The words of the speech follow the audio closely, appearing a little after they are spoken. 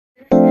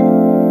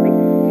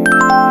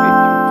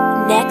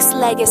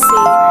Nexxlegacy.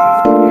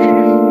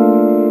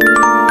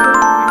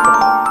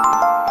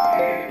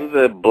 Who's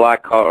a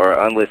block call or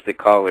unlisted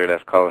caller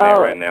that's calling in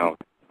right now?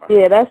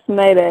 Yeah, that's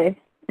MaeDay.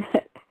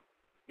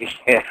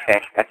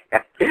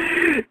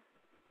 I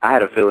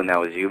had a feeling that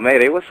was you.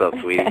 MaeDay, what's up,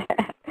 sweetie?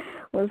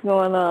 What's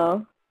going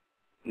on?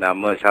 Not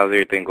much. How's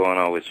everything going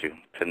on with you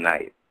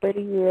tonight?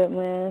 Pretty good,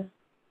 man.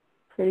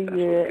 Pretty That's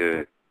good. what's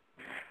good.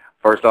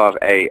 First off,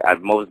 hey, I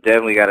most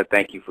definitely got to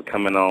thank you for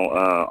coming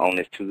on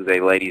this Tuesday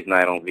Ladies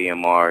Night on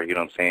VMR, you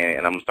know what I'm saying?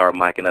 And I'm going to start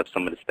micing up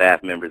some of the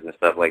staff members and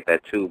stuff like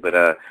that, too.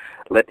 But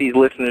let these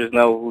listeners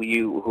know who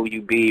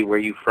you be, where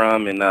you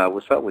from, and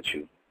what's up with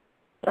you.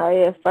 Oh,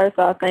 yeah. First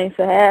off, thanks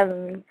for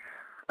having me.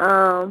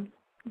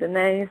 The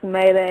name's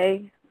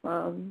MaeDay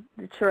from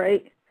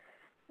Detroit,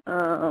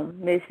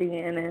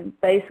 Michigan, and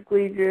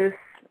basically just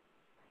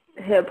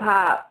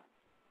hip-hop,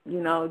 you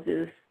know,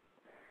 just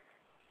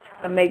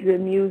try to make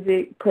good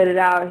music, put it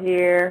out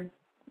here,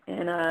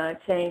 and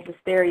change the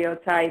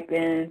stereotype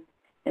and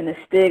the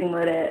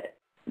stigma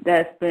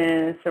that's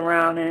been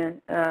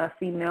surrounding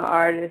female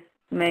artists,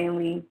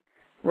 mainly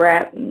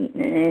rap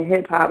and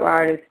hip-hop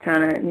artists,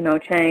 trying to, you know,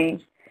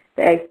 change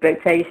the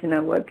expectation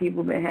of what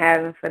people been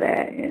having for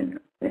that and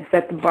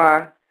set the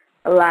bar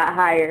a lot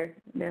higher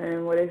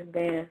than what it's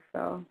been.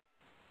 So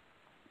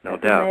no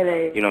doubt.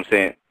 You know what I'm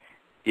saying?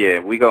 Yeah,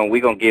 we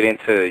gonna get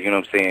into, you know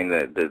what I'm saying,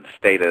 the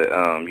state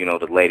of you know,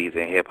 the ladies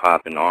in hip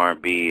hop and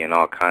R&B and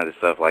all kinds of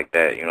stuff like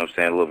that, you know what I'm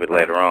saying, a little bit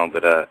later on.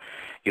 But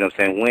you know what I'm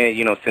saying, when,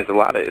 you know, since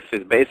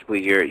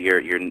basically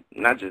you're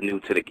not just new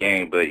to the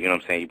game, but you know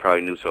what I'm saying, you're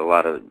probably new to a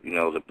lot of, you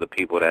know, the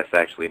people that's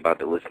actually about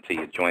to listen to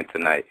your joint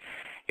tonight.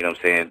 You know what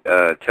I'm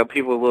saying? Tell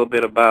people a little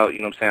bit about, you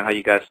know what I'm saying, how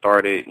you got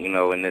started, you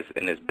know, in this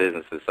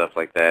business and stuff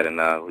like that,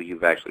 and who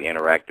you've actually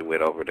interacted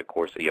with over the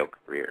course of your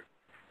career.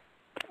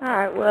 All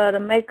right. Well, to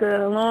make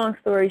a long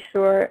story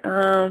short,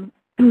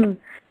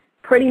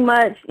 pretty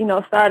much, you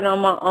know, started on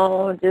my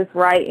own, just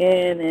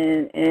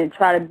writing and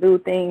try to do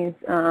things,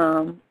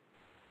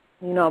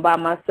 you know, by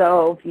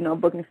myself, you know,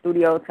 booking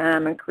studio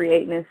time and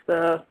creating and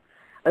stuff.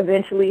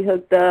 Eventually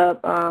hooked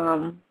up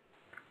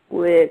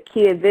with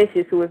Kid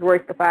Vicious, who was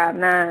Royce the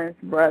 5'9's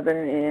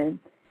brother, and,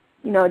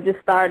 you know, just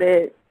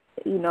started,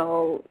 you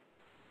know,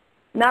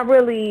 not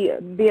really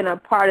being a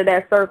part of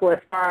that circle as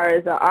far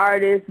as an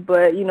artist,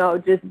 but, you know,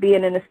 just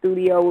being in the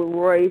studio with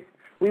Royce.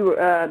 We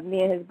were,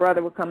 me and his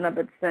brother were coming up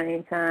at the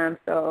same time,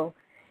 so,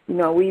 you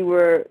know, we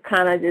were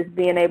kind of just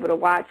being able to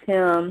watch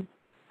him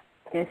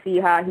and see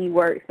how he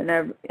works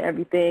and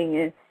everything,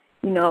 and,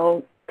 you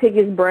know, pick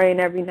his brain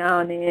every now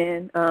and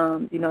then.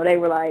 You know, they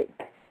were like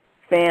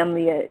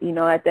family, you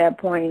know, at that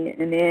point.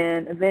 And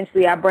then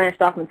eventually I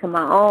branched off into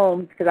my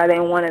own because I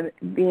didn't want to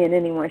be in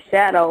anyone's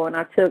shadow, and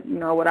I took, you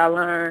know, what I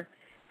learned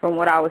from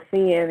what I was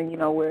seeing, you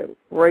know, with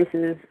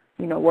Royce's,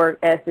 you know, work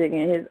ethic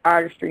and his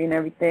artistry and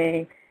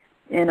everything.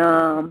 And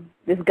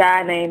this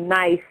guy named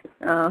Nice,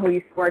 who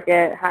used to work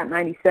at Hot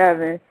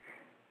 97,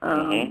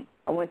 I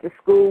went to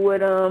school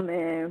with him,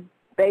 and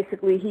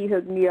basically he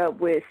hooked me up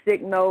with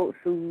Sick Notes,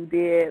 who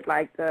did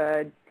like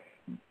the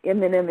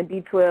Eminem and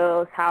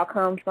D12's How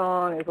Come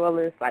song, as well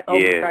as like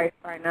Overstrike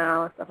Right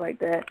Now and stuff like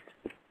that.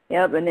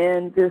 Yep, and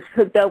then just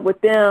hooked up with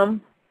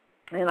them,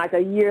 and like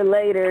a year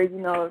later, you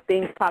know,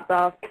 things popped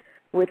off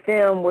with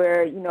them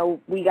where, you know,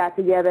 we got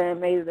together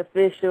and made it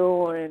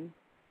official, and,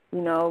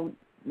 you know,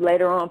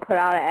 later on put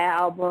out an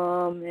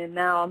album, and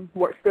now I'm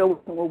still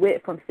working with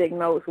Whit from Sick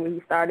Notes, where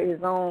he started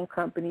his own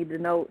company, The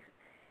Notes,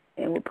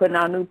 and we're putting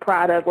out new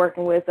product,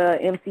 working with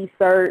MC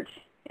Search,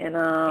 and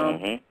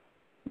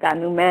got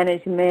new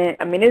management.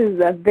 I mean, this is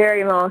a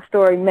very long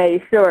story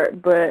made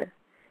short, but,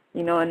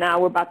 you know, and now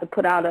we're about to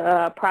put out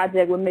a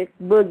project with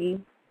Mixed Boogie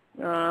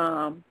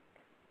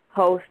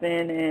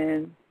hosting,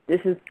 and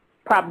this is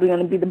probably going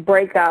to be the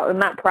breakout, or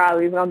not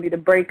probably, it's going to be the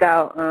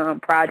breakout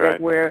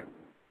project where,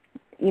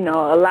 you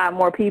know, a lot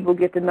more people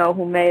get to know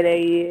who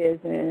MaeDay is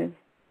and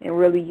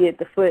really get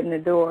the foot in the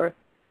door,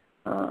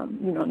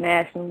 you know,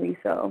 nationally.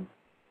 So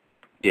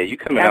yeah, you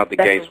coming out the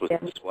gates with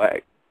some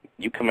swag.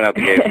 You coming out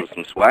the gates with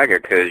some swagger,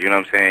 because, you know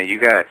what I'm saying, you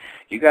got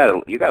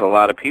a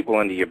lot of people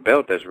under your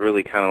belt that's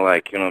really kind of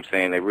like, you know what I'm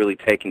saying, they're really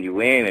taking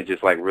you in and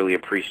just like really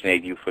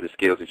appreciate you for the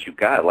skills that you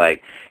got.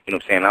 Like, you know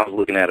what I'm saying, I was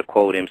looking at a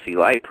quote MC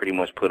Light pretty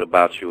much put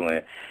about you,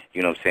 and,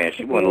 you know what I'm saying,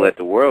 she wanted to let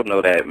the world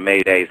know that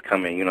MaeDay's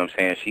coming, you know what I'm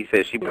saying. She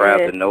said she proud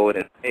to know it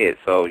and say it,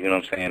 so, you know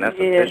what I'm saying, that's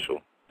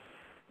official.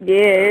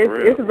 Yeah,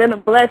 it's been a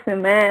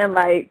blessing, man.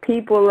 Like,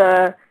 people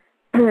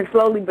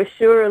slowly but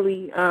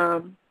surely,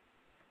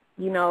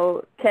 you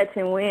know,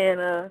 catching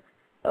wind of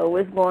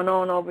what's going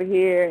on over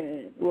here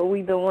and what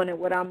we doing and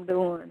what I'm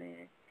doing.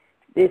 And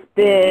it's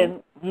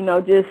been, you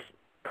know, just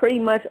pretty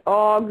much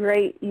all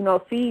great, you know,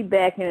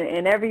 feedback,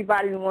 and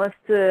everybody wants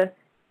to,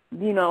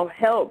 you know,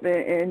 help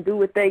and do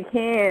what they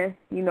can,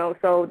 you know,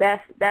 so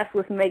that's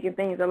what's making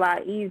things a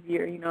lot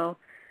easier, you know,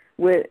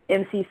 with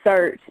MC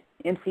Search,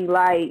 MC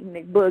Light,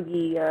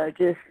 McBoogie,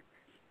 just,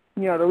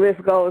 you know, the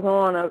list goes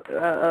on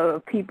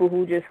of people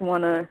who just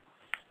want to,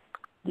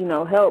 you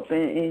know, help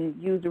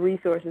and use the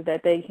resources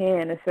that they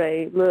can to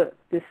say, look,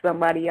 this is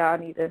somebody y'all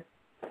need to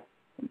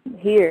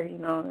here, you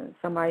know,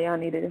 somebody y'all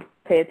need to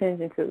pay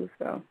attention to.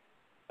 So.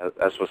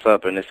 That's what's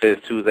up, and this is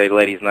Tuesday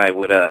Ladies Night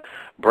with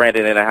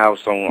Brandon in the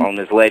house on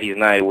this Ladies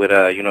Night with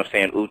you know what I'm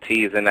saying, UT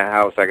is in the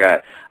house. I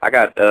got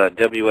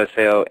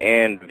WSL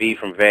and V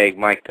from Vague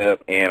mic'd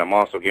up, and I'm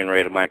also getting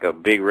ready to mic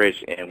up Big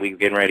Rich, and we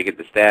getting ready to get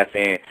the staff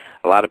in.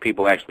 A lot of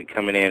people actually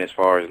coming in as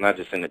far as not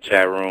just in the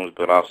chat rooms,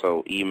 but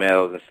also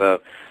emails and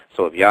stuff.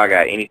 So if y'all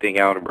got anything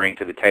y'all to bring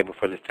to the table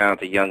for this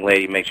talented young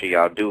lady, make sure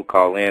y'all do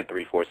call in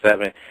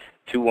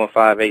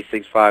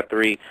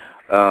 347-215-8653.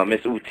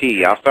 Miss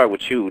Uti, I'll start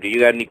with you. Do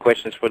you got any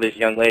questions for this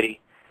young lady?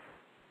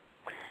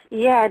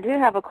 Yeah, I do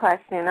have a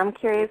question. I'm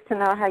curious to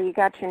know how you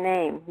got your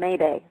name,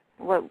 MaeDay.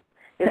 What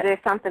is there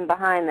something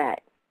behind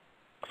that?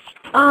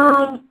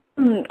 I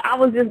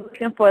was just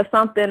looking for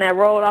something that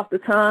rolled off the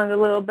tongue a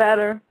little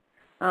better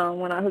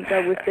when I hooked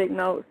up with Sick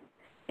Notes.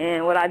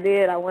 And what I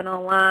did, I went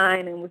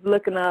online and was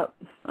looking up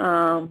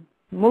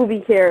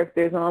movie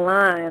characters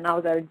online, and I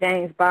was at a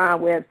James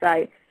Bond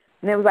website.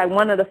 And it was like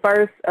one of the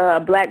first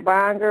black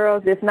Bond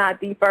girls, if not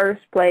the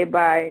first, played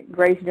by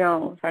Grace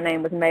Jones. Her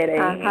name was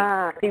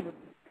MaeDay.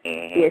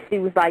 She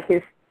was like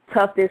his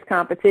toughest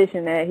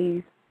competition that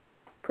he's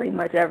pretty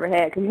much ever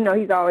had. Because, you know,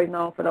 he's always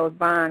known for those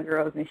Bond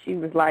girls. And she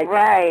was like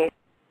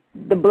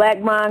the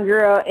black Bond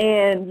girl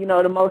and, you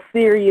know, the most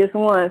serious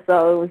one.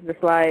 So it was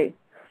just like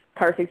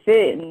perfect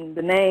fit. And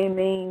the name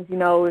means, you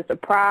know, it's a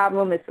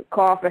problem. It's a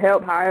call for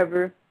help,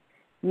 however,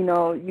 you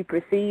know, you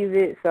perceive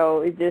it.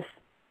 So it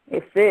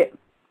fit.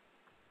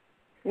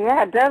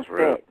 Yeah, it does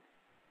fit.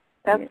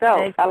 That's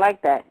dope. I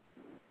like that.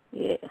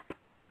 Yeah.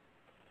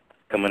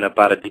 Coming up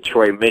out of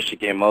Detroit,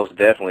 Michigan, most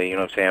definitely, you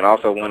know what I'm saying.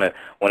 Also want to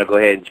go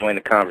ahead and join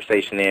the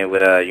conversation in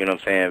with, you know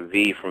what I'm saying,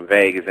 V from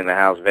Vegas in the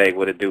house. Veg,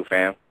 what it do,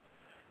 fam?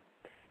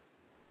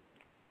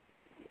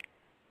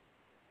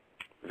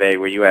 Veg,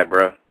 where you at,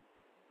 bro?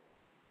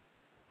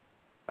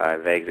 All right,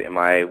 Vegas,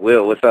 MIA.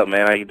 Will, what's up,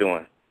 man? How you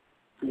doing?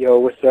 Yo,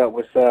 what's up?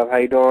 How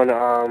you doing?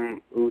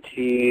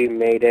 Uti,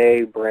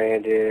 MaeDay,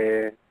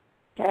 Brandon.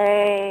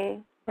 Hey,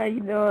 how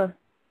you doing?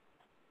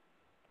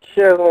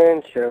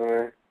 Chilling.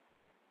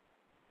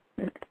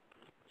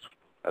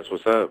 That's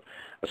what's up.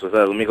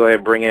 Let me go ahead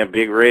and bring in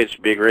Big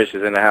Rich. Big Rich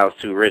is in the house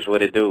too. Rich,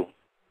 what it do?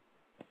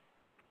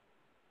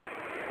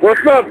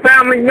 What's up,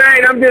 family,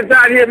 man? I'm just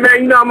out here,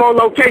 man. You know I'm on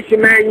location,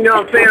 man. You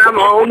know what I'm saying? I'm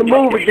on the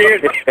move again.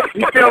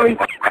 You feel me?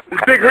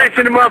 It's Big Rich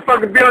in the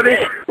motherfucking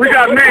building. We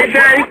got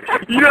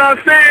MaeDay. You know what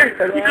I'm saying?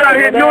 We out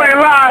here doing it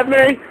live,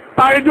 man.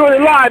 Out here doing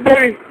it live,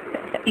 baby.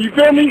 You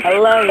feel me? I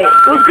love it.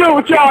 What's good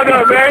with y'all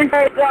though, man?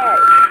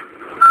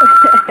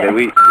 Hey,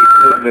 we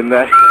doing the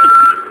night.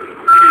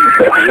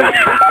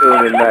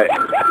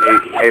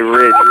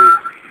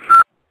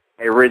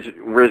 Hey, Rich,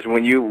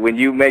 when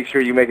you make sure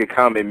you make a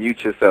comment,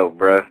 mute yourself,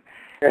 bruh,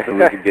 so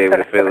we can be able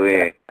to fill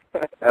in.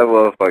 That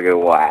motherfucker,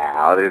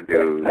 wow, this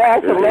dude.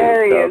 That's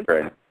hilarious.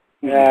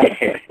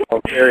 Yeah.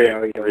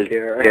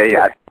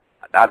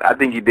 I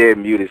think he did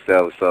mute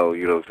himself, so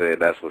you know what I'm saying.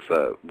 That's what's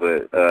up.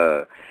 But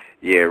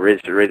yeah,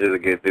 Rich is a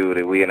good dude,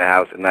 and we in the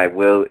house tonight.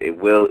 Will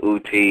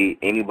Uti,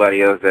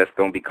 anybody else that's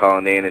gonna be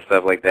calling in and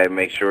stuff like that,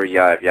 make sure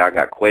if y'all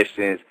got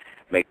questions,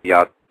 make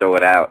y'all throw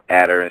it out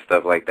at her and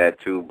stuff like that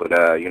too. But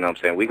you know what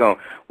I'm saying, we gonna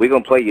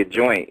play your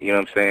joint, you know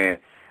what I'm saying,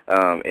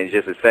 in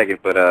just a second.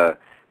 But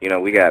you know,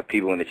 we got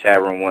people in the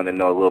chat room wanting to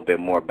know a little bit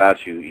more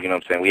about you. You know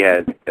what I'm saying? We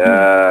had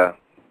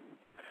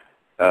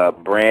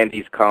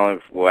Brandy's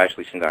calling. Well,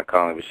 actually, she's not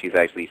calling, but she's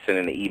actually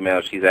sending an email.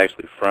 She's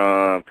actually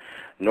from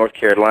North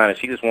Carolina.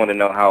 She just wanted to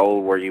know how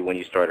old were you when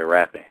you started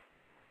rapping?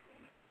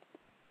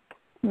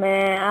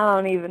 Man, I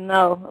don't even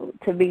know,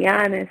 to be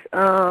honest.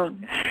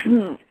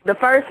 The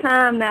first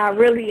time that I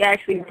really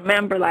actually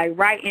remember, like,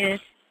 writing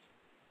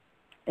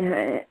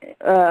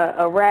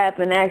a rap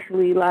and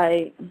actually,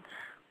 like,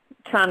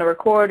 trying to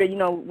record it, you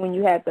know, when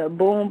you had the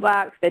boom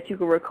box that you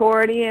could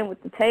record in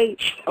with the tape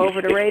over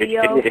the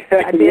radio.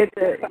 I did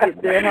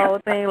the whole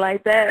thing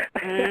like that.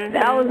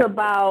 That was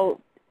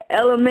about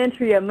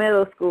elementary or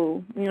middle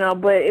school, you know,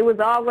 but it was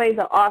always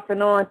an off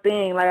and on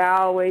thing. Like, I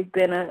always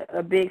been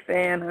a big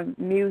fan of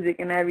music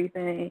and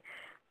everything.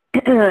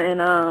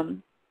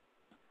 And,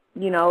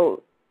 you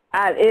know,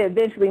 it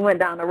eventually went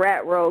down the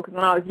rap road because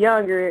when I was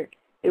younger,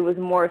 it was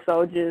more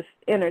so just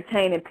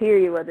entertaining,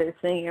 period, whether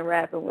it's singing,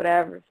 rapping,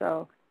 whatever.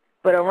 So,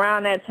 but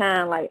around that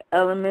time, like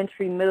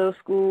elementary, middle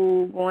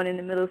school, going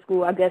into middle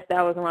school, I guess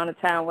that was around the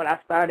time when I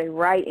started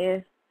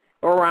writing,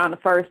 or around the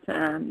first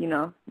time, you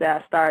know, that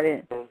I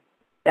started,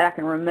 that I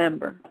can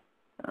remember.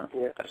 So.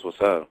 Yeah. That's what's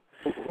up.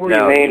 Who are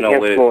your main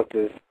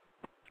influences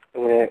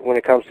when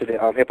it comes to the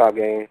hip-hop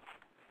game?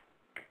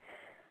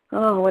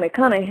 Oh, when it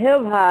comes to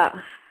hip-hop,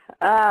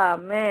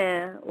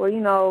 man, well, you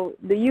know,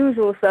 the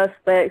usual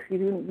suspects.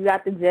 You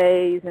got the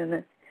J's and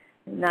the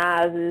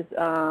Nas's.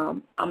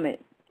 I'm a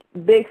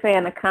big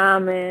fan of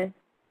Common.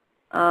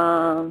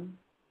 I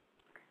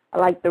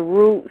like the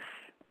Roots,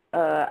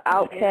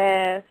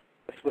 Outkast.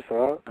 That's what's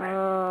up.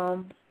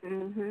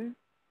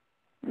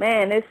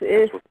 Man,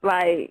 it's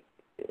like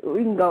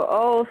we can go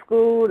old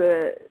school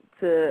to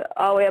to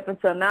all the way up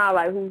until now,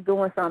 like who's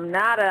doing something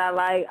now that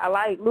I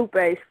like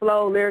Lupe's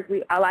flow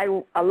lyrically. I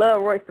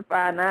love Royce the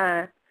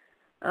 5'9".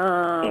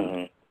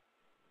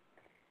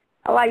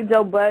 I like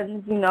Joe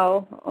Buttons, you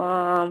know.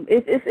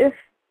 It's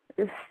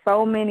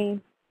so many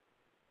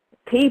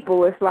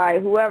people. It's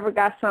like whoever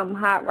got something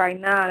hot right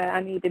now that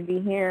I need to be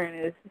hearing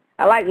is.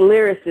 I like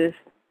lyricists,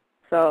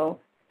 so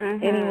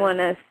anyone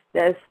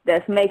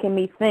that's making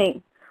me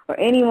think, or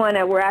anyone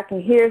that where I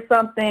can hear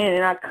something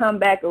and I come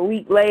back a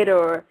week later,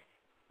 or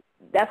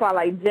that's why I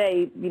like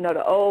Jay, you know,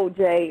 the old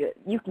Jay.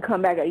 You can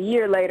come back a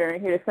year later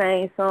and hear the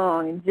same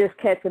song and just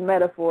catch a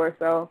metaphor.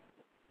 So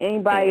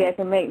anybody that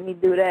can make me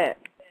do that.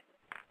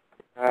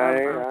 I'm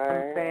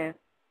a fan.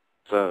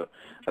 So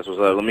that's what's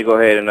up. Let me go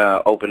ahead and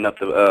open up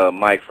the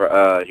mic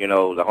for you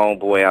know, the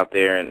homeboy out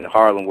there in the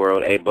Harlem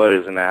world. A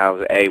Butters in the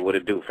house. A, what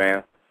it do,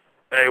 fam?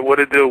 Hey, what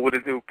it do,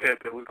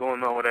 Pimpin'? What's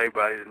going on with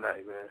everybody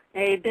tonight, man?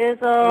 Hey,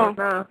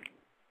 Dizzle.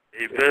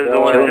 Hey,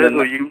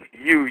 Dizzle, you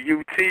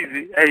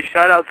teasy. Hey,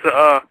 shout out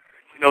to,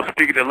 you know,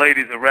 speaking to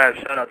ladies in rap,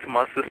 shout out to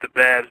my sister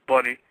Babs,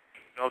 Bunny, you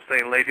know what I'm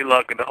saying, Lady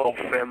Luck and the whole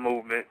fam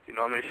movement, you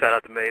know what I mean? Shout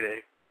out to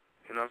MaeDay,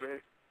 you know what I mean?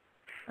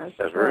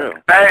 That's real.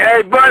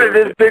 Hey, buddy,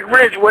 this Big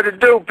Rich, what it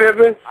do,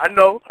 Pimpin'? I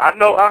know, I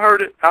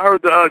heard it. I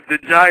heard the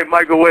giant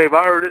microwave,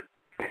 I heard it.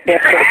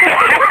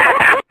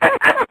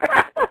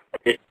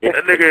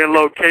 That nigga in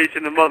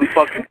location in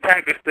motherfucking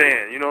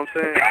Pakistan, you know what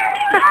I'm saying?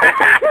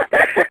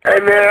 Hey,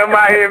 man, I'm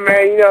out here,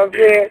 man, you know what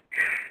I'm saying?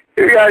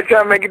 We gotta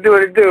try to make it do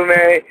what it do,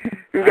 man.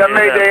 We got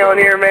MaeDay on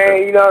here,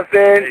 man, you know what I'm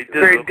saying? Hey,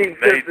 very deep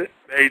sister.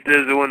 Hey,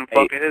 Dizzle in the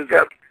fucking his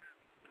up.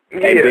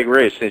 Hey, Big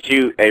Rich, since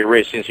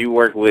you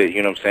work with,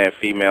 you know what I'm saying,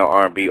 female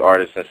R&B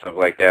artists and stuff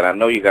like that, I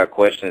know you got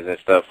questions and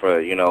stuff for,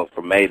 you know,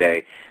 for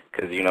MaeDay,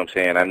 because, you know what I'm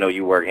saying, I know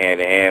you work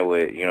hand in hand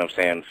with, you know what I'm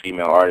saying,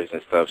 female artists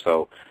and stuff,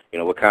 so, you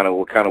know, what kind of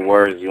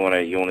words you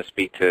wanna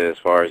speak to as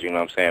far as, you know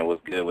what I'm saying,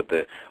 what's good with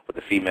the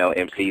female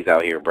MCs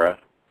out here, bruh?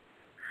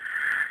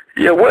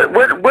 Yeah, what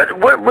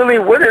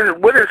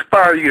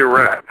inspires you to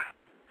rap?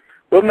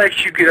 What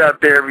makes you get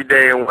out there every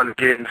day and want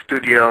to get in the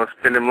studio and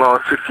spend them long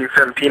 16,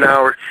 17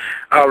 hour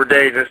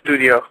days in the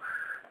studio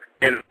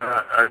and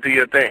do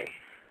your thing?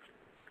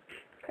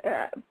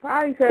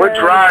 Probably what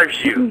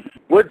drives you?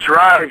 What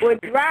drives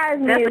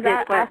me is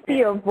I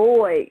see a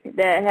void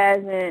that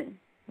hasn't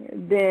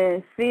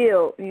been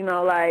filled, you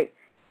know, like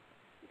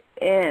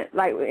in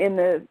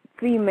the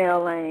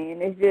female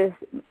lane. It's just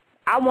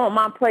I want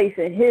my place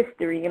in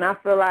history, and I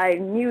feel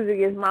like music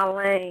is my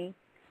lane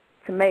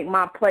to make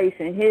my place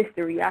in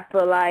history. I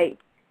feel like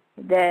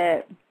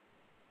that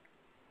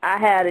I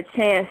had a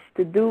chance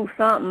to do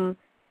something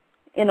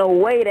in a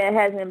way that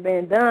hasn't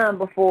been done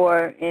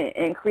before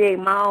and create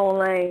my own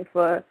lane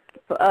for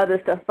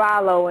others to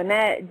follow. And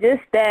that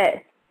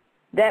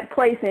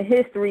place in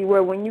history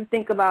where when you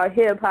think about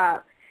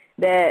hip-hop,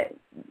 that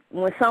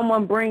when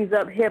someone brings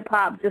up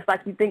hip-hop, just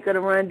like you think of the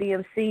Run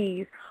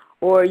DMCs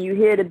or you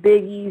hear the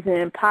Biggies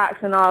and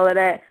Pops and all of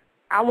that,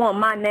 I want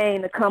my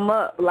name to come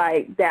up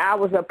like that I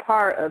was a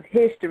part of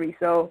history.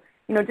 So,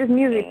 you know, just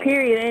music,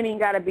 period, ain't even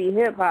got to be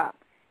hip-hop.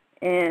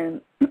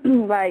 And,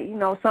 like, you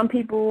know, some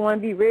people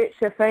want to be rich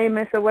or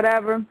famous or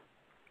whatever,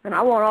 and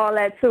I want all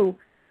that too,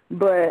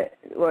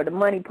 or the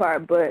money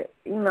part. But,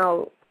 you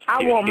know,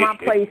 I want my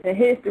place in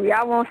history.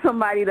 I want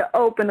somebody to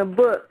open a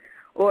book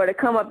or to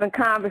come up in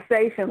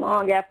conversation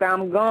long after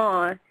I'm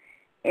gone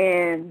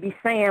and be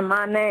saying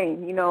my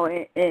name, you know,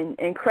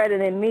 and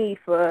crediting me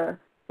for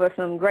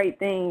some great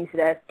things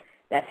that's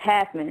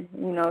happened,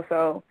 you know.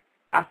 So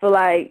I feel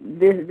like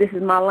this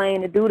is my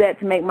lane to do that,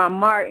 to make my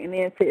mark, and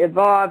then to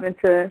evolve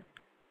into,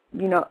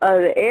 you know,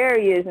 other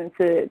areas and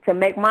to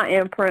make my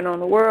imprint on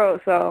the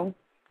world. So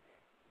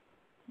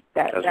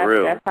that's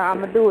real. That's how I'm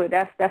gonna do it.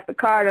 That's the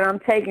car that I'm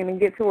taking to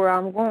get to where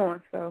I'm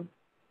going. So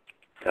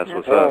that's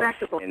what's up.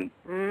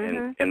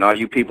 And all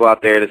you people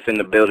out there that's in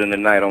the building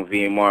tonight on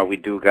VMR, we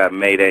do got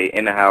MaeDay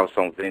in the house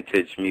on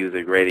Vintage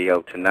Music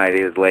Radio. Tonight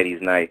is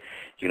Ladies' Night.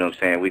 You know what I'm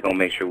saying? We're going to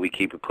make sure we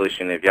keep it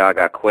pushing. If y'all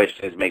got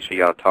questions, make sure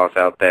y'all toss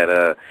out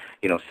that,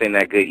 you know, send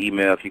that good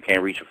email. If you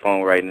can't reach your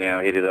phone right now,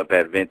 hit it up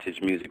at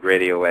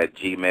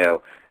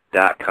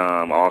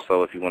vintagemusicradio@gmail.com.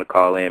 Also, if you want to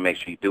call in, make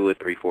sure you do it,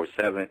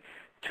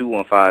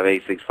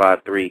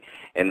 347-215-8653.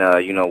 And,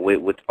 you know,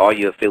 with all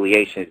your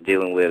affiliations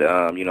dealing with,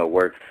 you know,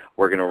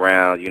 working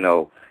around, you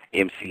know,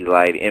 MC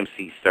Light,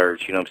 MC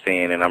Search, you know what I'm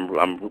saying? And I'm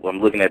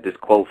looking at this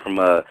quote from,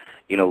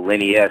 you know,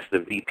 Lenny S., the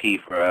VP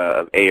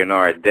for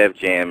A&R at Def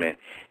Jam, and,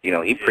 you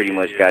know, he pretty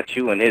much got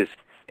you in his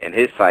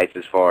sights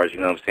as far as, you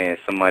know what I'm saying,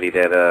 somebody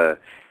that,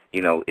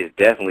 you know, is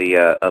definitely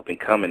up and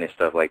coming and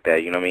stuff like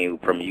that. You know what I mean?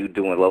 From you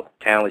doing local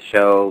talent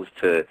shows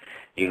to,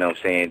 you know what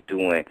I'm saying,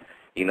 doing,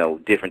 you know,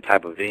 different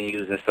type of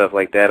venues and stuff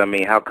like that. I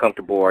mean, how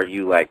comfortable are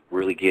you, like,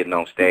 really getting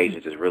on stage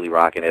and just really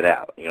rocking it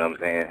out? You know what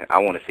I'm saying? I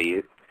want to see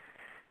it.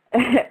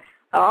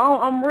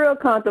 I'm real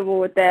comfortable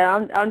with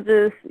that. I'm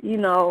just, you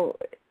know,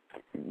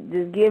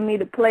 just give me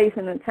the place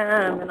and the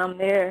time, and I'm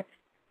there.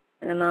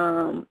 And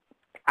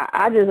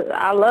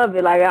I love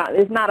it. Like,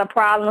 it's not a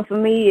problem for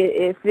me.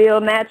 It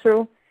feels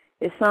natural,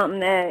 it's something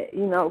that,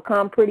 you know,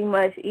 come pretty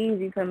much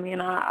easy to me,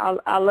 and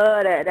I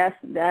love that.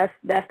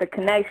 That's the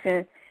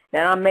connection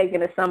that I'm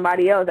making to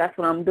somebody else. That's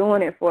what I'm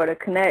doing it for, to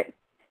connect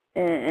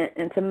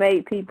and to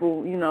make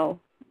people, you know,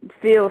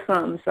 feel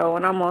something. So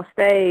when I'm on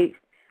stage,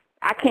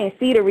 I can't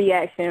see the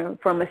reaction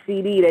from a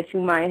CD that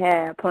you might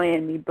have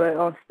playing me, but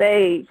on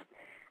stage,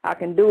 I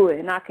can do it,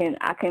 and I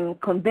can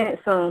convince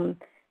some,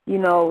 you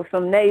know,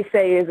 some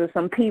naysayers or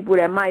some people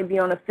that might be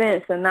on the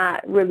fence and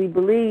not really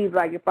believe.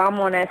 Like, if I'm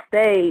on that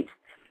stage,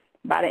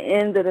 by the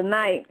end of the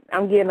night,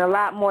 I'm getting a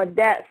lot more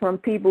daps from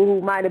people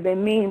who might have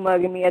been mean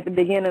mugging me at the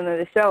beginning of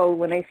the show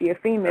when they see a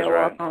female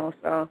walk on.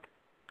 So,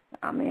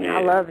 I mean,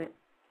 I love it.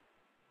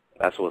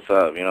 That's what's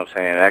up, you know what I'm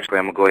saying? Actually,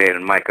 I'm going to go ahead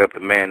and mic up the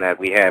man that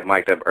we had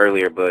mic'd up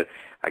earlier, but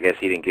I guess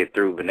he didn't get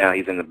through, but now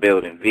he's in the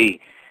building.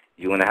 V,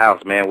 you in the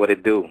house, man. What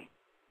it do?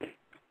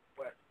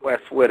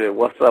 West with it.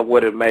 What's up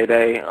with it,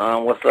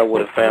 MaeDay? What's up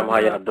with it, fam? How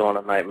y'all doing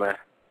tonight, man?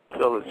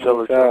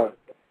 Chillin'.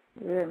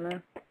 Yeah,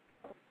 man.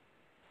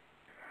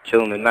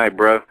 Chilling tonight,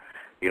 bro.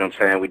 You know what I'm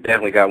saying? We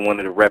definitely got one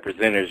of the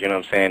representatives, you know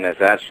what I'm saying,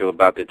 that's actually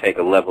about to take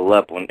a level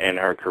up in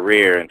her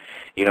career. And,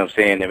 you know what I'm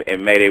saying,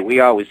 and MaeDay,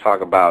 we always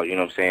talk about, you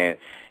know what I'm saying,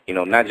 you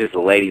know, not just the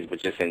ladies,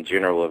 but just in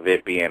general of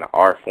it being an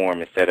art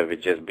form instead of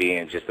it just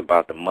being just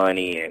about the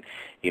money. And,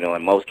 you know,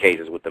 in most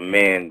cases with the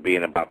men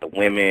being about the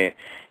women,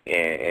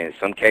 and in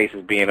some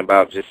cases being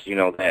about just, you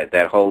know,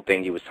 that whole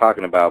thing you was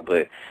talking about.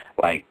 But,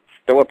 like,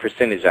 throw a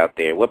percentage out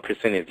there. What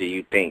percentage do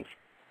you think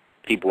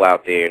people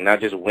out there, not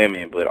just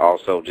women, but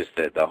also just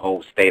the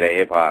whole state of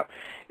hip-hop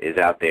is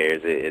out there?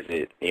 Is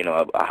it you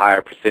know, a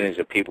higher percentage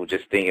of people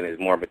just thinking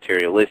it's more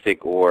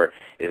materialistic, or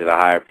is it a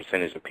higher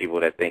percentage of people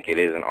that think it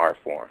is an art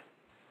form?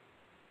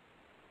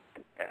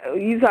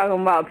 You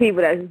talking about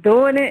people that's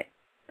doing it?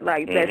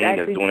 Like, that's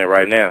actually that's doing it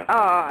right now.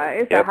 Oh,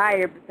 it's a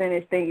higher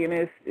percentage thinking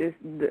it's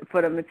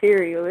for the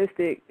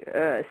materialistic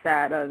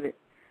side of it.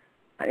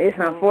 It's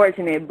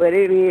unfortunate, but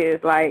it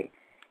is. Like,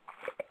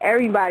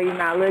 everybody's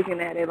not looking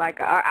at it. Like,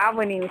 I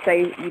wouldn't even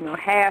say, you know,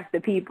 half the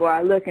people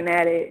are looking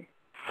at it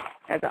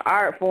as an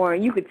art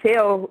form. You could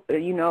tell,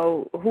 you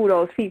know, who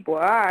those people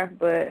are,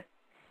 but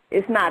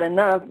it's not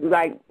enough.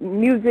 Like,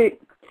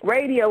 music,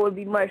 radio would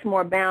be much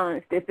more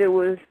balanced if it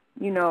was,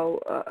 you know,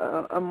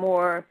 a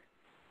more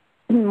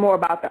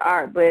about the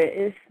art, but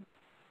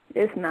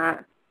it's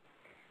not.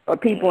 Or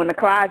people in the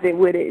closet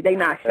with it, they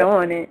not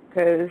showing it,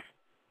 because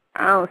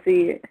I don't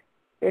see it.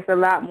 It's a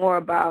lot more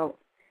about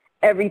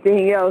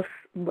everything else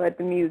but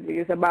the music.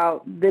 It's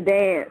about the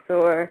dance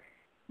or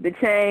the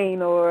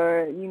chain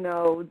or, you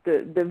know,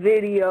 the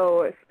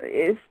video.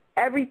 It's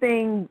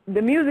everything.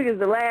 The music is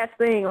the last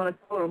thing on the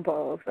totem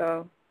pole,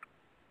 so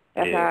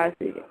that's how I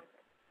see it.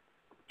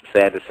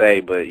 Sad to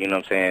say, but, you know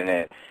what I'm saying,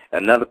 that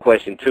another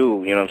question,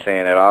 too, you know what I'm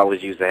saying, that I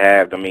always used to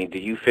have, I mean, do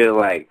you feel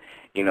like,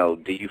 you know,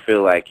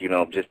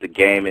 just the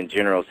game in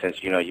general,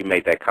 since, you know, you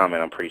made that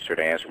comment, I'm pretty sure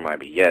the answer might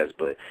be yes,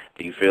 but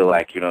do you feel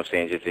like, you know what I'm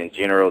saying, just in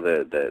general,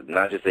 the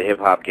not just the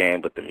hip-hop game,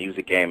 but the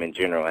music game in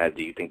general,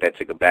 do you think that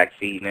took a back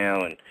seat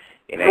now, and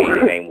it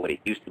ain't what it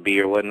used to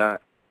be or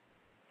whatnot?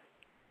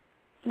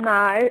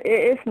 Nah,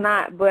 it's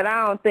not, but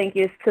I don't think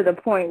it's to the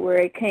point where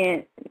it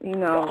can't, you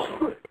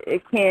know,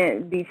 it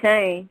can't be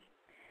changed.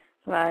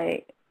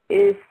 Like,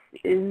 it's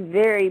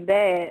very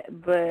bad,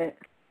 but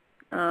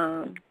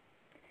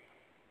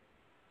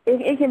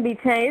it can be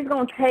changed. It's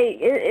going to take,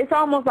 it's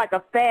almost like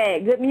a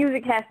fad. Good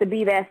music has to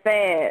be that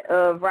fad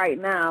of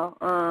right now.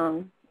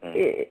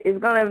 It's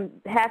going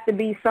to have to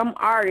be some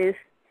artist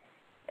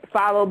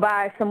followed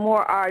by some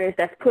more artists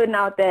that's putting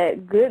out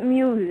that good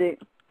music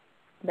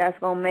that's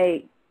going to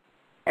make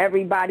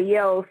everybody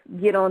else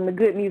get on the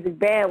good music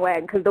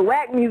bandwagon, because the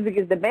whack music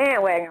is the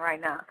bandwagon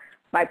right now.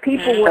 Like,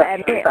 people will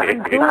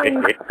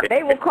admit,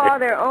 they will call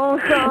their own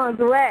songs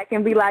whack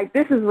and be like,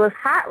 this is what's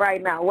hot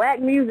right now.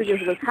 Whack music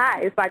is what's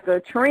hot. It's like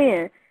a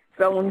trend.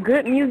 So when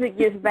good music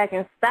gets back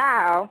in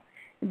style,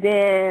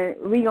 then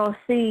we going to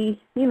see,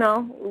 you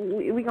know,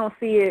 we going to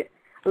see it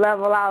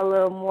level out a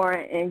little more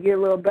and get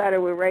a little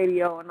better with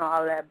radio and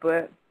all that.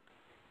 But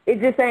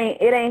it just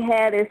ain't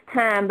had its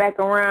time back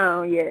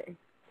around yet.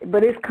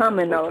 But it's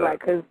coming, though, like,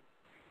 because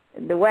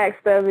the whack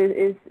stuff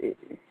is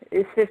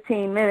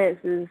 15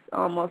 minutes is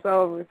almost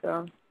over,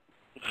 so.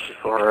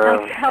 How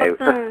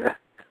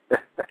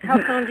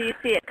soon do you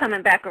see it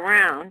coming back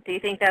around? Do you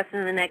think that's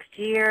in the next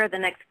year, the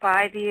next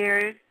 5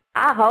 years?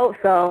 I hope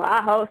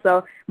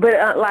so.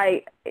 But,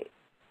 like,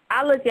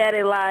 I look at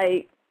it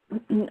like,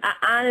 I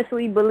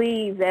honestly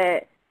believe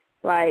that,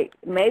 like,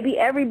 maybe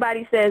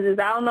everybody says this,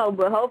 I don't know,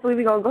 but hopefully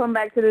we're going to come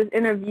back to this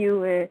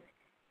interview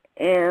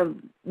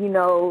and, you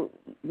know,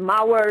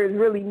 my words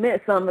really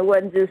meant something. It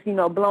wasn't just, you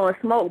know, blowing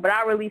smoke. But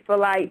I really feel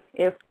like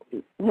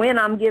when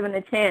I'm given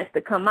a chance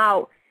to come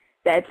out,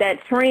 that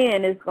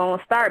trend is going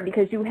to start,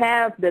 because you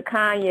have the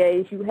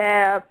Kanye's, you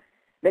have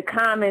the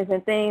Commons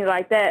and things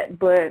like that.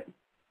 But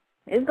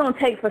it's going to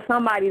take for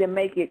somebody to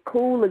make it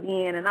cool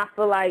again. And I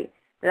feel like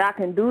that I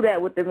can do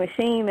that with the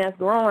machine that's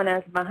growing,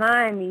 that's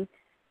behind me.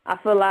 I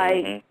feel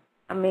like,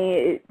 I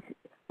mean,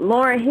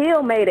 Lauryn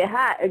Hill made it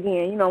hot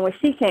again. You know, when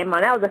she came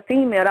on, that was a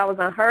female that was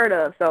unheard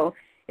of. So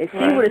if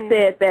she would have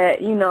said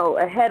that, you know,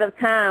 ahead of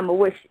time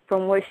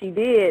from what she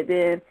did,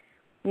 then,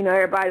 you know,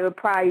 everybody would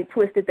probably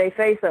twisted their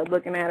face up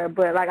looking at her.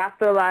 But, like, I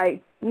feel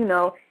like, you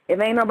know, if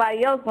ain't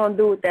nobody else going to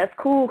do it, that's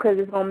cool because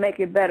it's going to make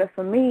it better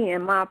for me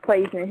and my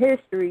place in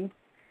history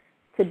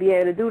to be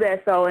able to do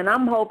that. So, and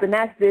I'm hoping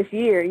that's this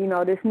year, you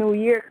know, this new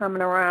year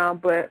coming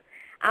around. But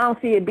I don't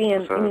see it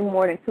being any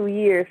more than 2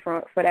 years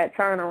for that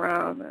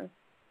turnaround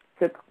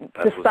to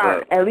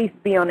start, at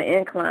least be on the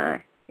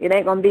incline. It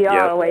ain't going to be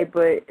all the way,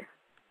 but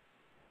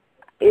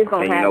it's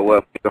going to happen. You know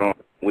what?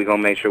 We're going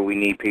to make sure we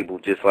need people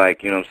just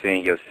like, you know what I'm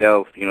saying,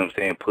 yourself, you know what I'm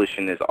saying,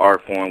 pushing this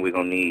art form. We're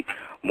going to need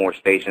more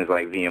stations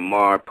like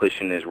VMR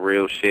pushing this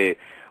real shit.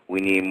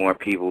 We need more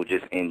people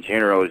just in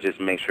general to just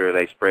make sure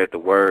they spread the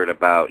word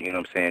about, you know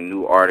what I'm saying,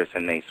 new artists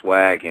and they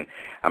swag. And,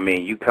 I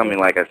mean, you coming,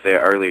 like I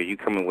said earlier, you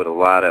coming with a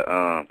lot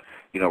of,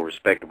 you know,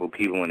 respectable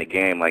people in the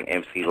game like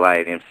MC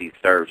Light, MC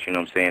Search, you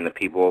know what I'm saying, the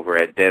people over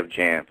at Def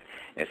Jam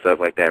and stuff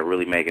like that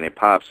really making it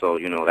pop. So,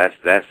 you know, that's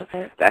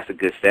a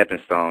good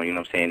stepping stone, you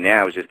know what I'm saying.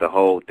 Now it's just the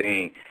whole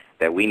thing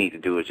that we need to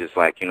do is just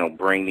like, you know,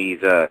 bring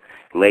these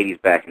ladies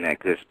back in that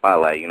good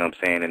spotlight, you know what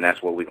I'm saying, and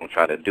that's what we're going to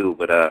try to do.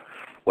 But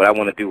what I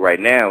want to do right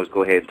now is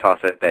go ahead and toss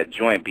at that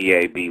joint,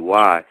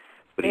 B-A-B-Y,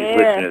 for these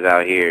listeners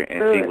out here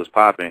and see what's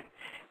popping.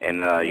 And,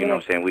 you know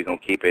what I'm saying, we're going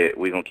to keep it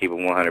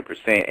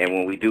 100%. And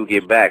when we do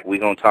get back, we're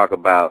going to talk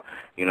about,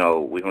 you know,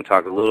 we're going to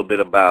talk a little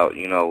bit about,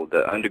 you know,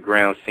 the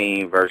underground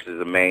scene versus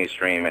the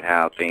mainstream and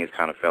how things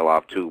kind of fell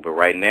off, too. But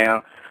right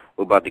now,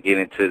 we're about to get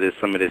into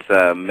some of this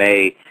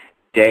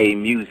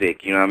MaeDay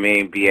music, you know what I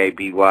mean,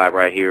 B-A-B-Y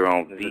right here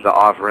on the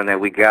offering that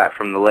we got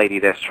from the lady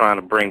that's trying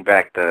to bring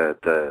back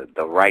the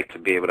right to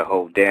be able to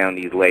hold down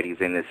these ladies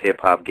in this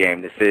hip-hop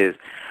game. This is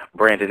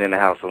Brandon in the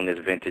house on this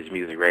Vintage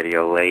Music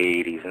Radio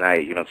ladies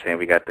night, you know what I'm saying?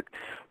 We got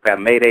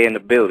MaeDay in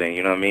the building,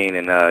 you know what I mean?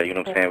 And you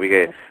know what I'm saying? We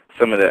get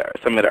some of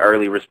the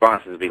early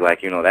responses be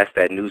like, you know, that's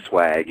that new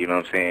swag, you know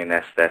what I'm saying?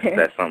 That's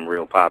something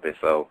real popping.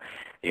 So,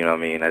 you know what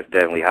I mean? That's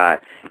definitely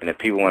hot. And if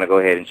people want to go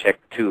ahead and check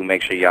too,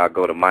 make sure y'all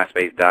go to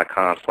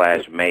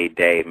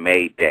myspace.com/MaeDay,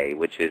 MaeDay,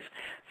 which is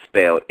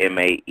spelled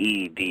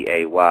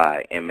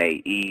M-A-E-D-A-Y,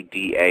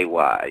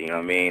 M-A-E-D-A-Y, you know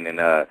what I mean? And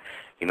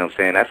you know what I'm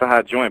saying? That's a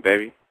hot joint,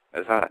 baby.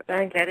 That's hot.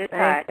 Thank you.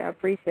 I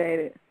appreciate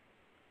it.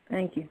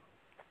 Thank you.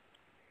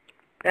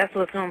 That's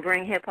what's going to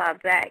bring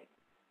hip-hop back.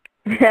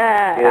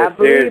 Yeah, I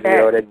believe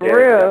that. For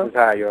real. That was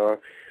hot, y'all.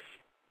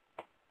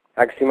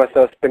 I can see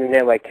myself spinning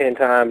that like 10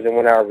 times in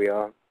 1 hour,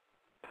 y'all.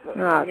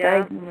 Oh,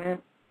 thank you,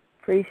 man.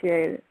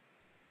 Appreciate it.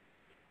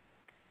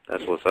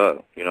 That's what's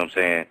up. You know what I'm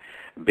saying?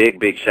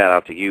 Big shout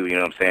out to you, you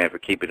know what I'm saying, for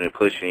keeping it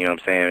pushing, you know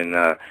what I'm saying? And,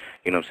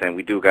 you know what I'm saying,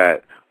 we do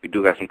got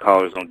some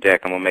callers on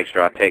deck. I'm going to make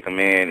sure I take them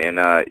in. And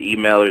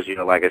emailers, you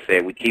know, like I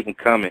said, we keep them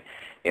coming.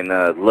 And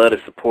love the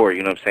support,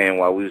 you know what I'm saying,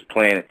 while we was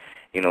playing,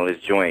 you know,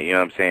 this joint, you know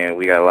what I'm saying?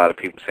 We got a lot of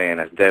people saying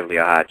that's definitely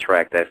a hot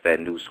track. That's that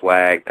new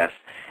swag. That's,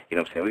 you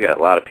know what I'm saying? We got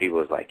a lot of people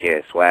that's like, yeah,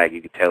 swag,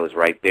 you can tell it's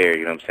right there,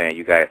 you know what I'm saying?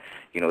 You got,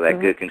 you know, that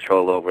good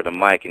control over the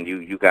mic, and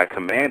you got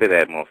command of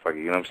that motherfucker,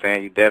 you know what I'm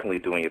saying? You definitely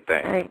doing your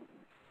thing. Right.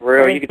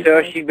 Real, you can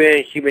tell she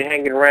been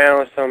hanging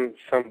around some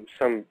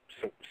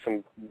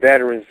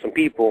veterans, some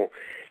people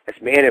that's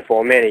been in it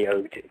for a minute,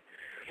 yo.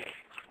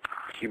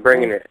 She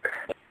bringing it.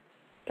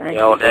 You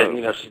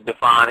know, she's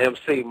defined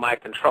MC,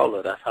 mic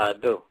controller. That's how I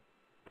do.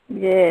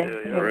 Yeah.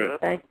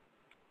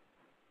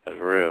 That's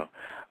real.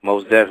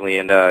 Most definitely.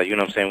 And, you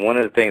know what I'm saying, one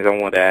of the things I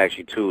wanted to ask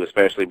you, too,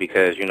 especially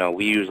because, you know,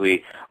 we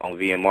usually on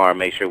VMR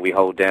make sure we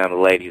hold down the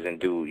ladies and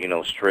do, you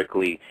know,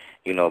 strictly,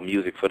 you know,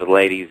 music for the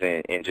ladies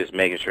and just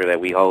making sure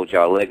that we hold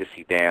y'all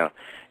legacy down.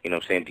 You know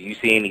what I'm saying? Do you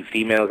see any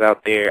females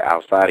out there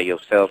outside of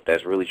yourself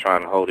that's really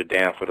trying to hold it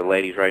down for the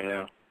ladies right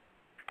now?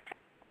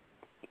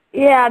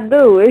 Yeah, I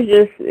do.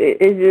 It's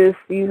just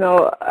you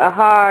know, a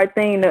hard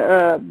thing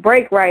to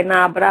break right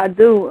now, but I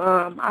do.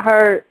 I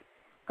heard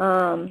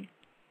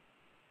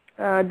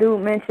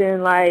dude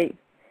mention like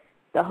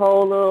the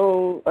whole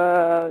little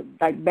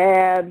like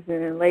Babs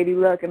and Lady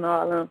Luck and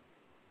all of them.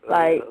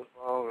 Like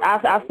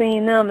I've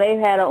seen them. They've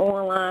had an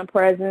online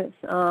presence.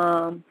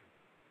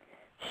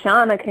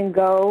 Shauna can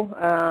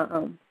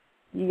go.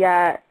 You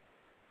got,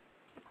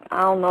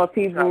 I don't know if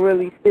people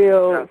really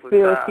feel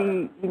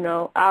she, you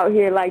know, out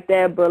here like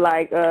that, but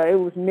like it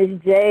was Miss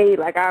J.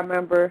 Like I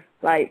remember,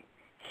 like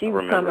she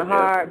was coming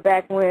hard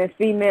back when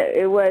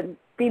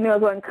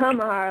females wasn't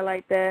coming hard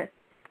like that.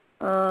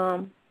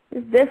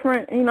 It's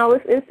different, you know.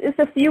 It's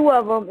a few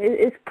of them.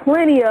 It's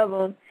plenty of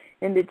them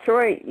in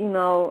Detroit, you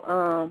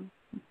know.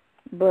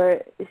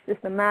 But it's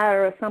just a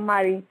matter of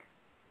somebody,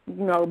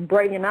 you know,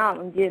 breaking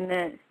out and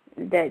getting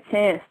that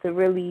chance to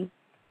really,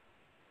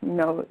 you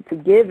know, to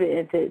give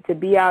it and to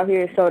be out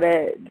here so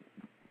that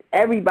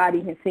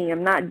everybody can see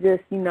them, not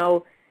just, you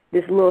know,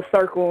 this little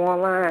circle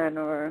online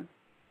or,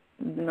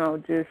 you know,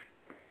 just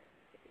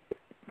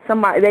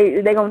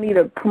somebody. They gonna need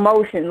a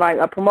promotion, like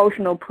a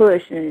promotional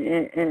push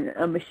and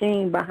a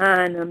machine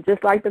behind them,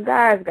 just like the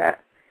guys got.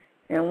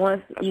 And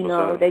once you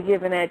know they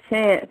given that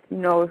chance, you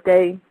know, if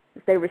they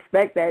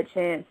respect that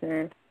chance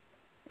and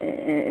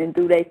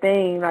do their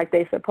thing like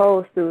they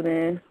supposed to,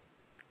 then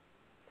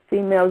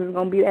females is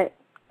gonna be that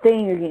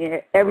thing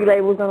again. Every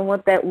label's gonna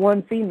want that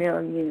one female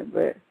again,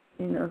 but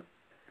you know.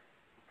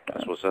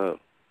 That's what's up.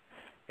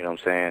 You know what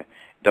I'm saying?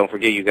 Don't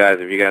forget, you guys,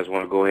 if you guys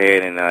want to go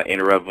ahead and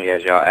interrupt me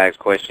as y'all ask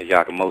questions,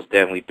 y'all can most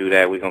definitely do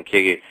that. We're going to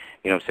kick it,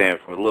 you know what I'm saying,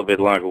 for a little bit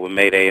longer with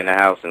MaeDay in the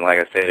house. And like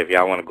I said, if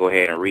y'all want to go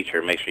ahead and reach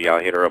her, make sure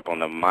y'all hit her up on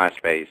the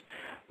MySpace,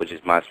 which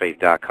is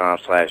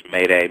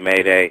myspace.com/MaeDay,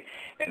 MaeDay.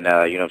 And,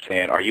 you know what I'm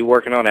saying, are you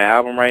working on an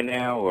album right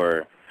now,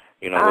 or,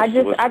 you know, I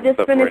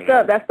just finished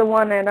up. That's the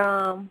one that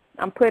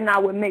I'm putting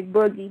out with Mick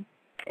Boogie.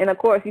 And, of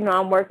course, you know,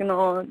 I'm working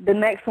on the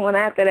next one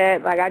after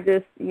that. Like, I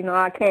just, you know,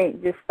 I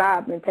can't just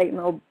stop and take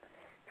no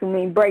too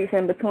many breaks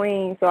in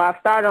between. So I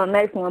started on the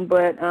next one,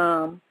 but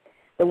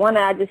the one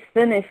that I just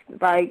finished,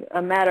 like,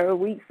 a matter of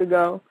weeks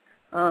ago,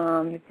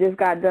 it just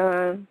got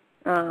done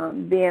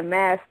being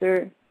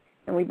mastered,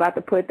 and we about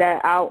to put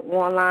that out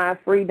online,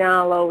 free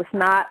download. It's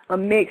not a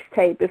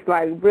mixtape. It's,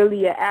 like,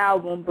 really an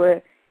album,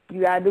 but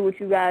you got to do what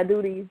you got to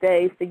do these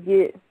days to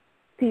get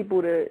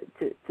people to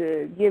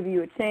give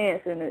you a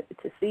chance and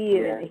to see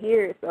it and to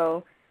hear it.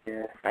 So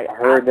like, I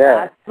heard that.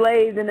 I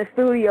slaved in the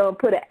studio and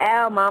put an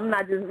album. I'm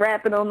not just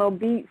rapping on no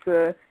beats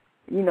or,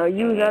 you know,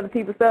 using other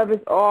people's stuff.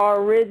 It's all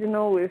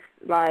original. It's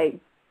like,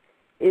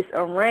 it's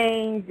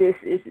arranged.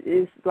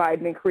 It's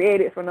like been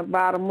created from the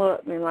bottom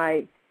up, and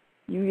like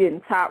you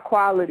getting top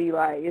quality.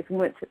 Like it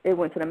went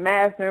to the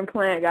mastering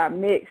plant, got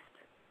mixed,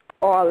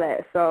 all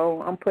that.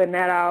 So I'm putting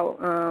that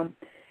out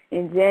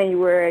in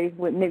January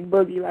with Mick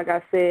Boogie, like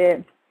I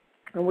said,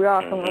 and we're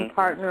also going to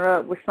partner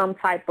up with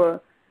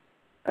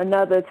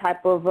another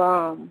type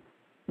of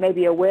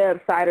maybe a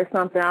website or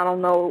something. I don't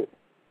know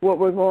what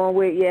we're going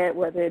with yet,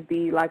 whether it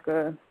be like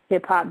a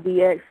hip-hop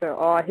DX or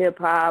all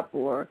hip-hop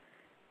or,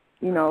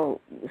 you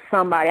know,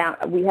 somebody.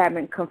 We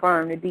haven't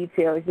confirmed the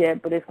details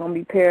yet, but it's going to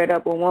be paired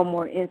up with one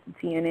more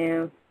entity, and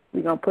then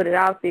we're going to put it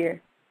out there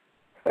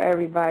for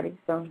everybody.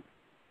 So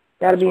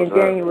that'll be in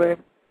January.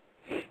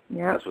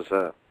 Yeah. That's what's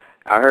up.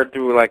 I heard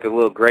through like a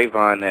little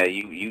grapevine that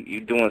you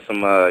doing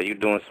some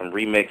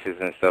remixes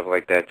and stuff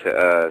like that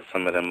to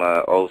some of them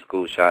old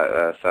school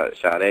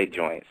Sade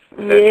joints.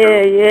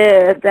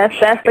 Yeah.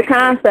 That's the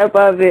concept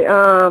of it.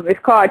 It's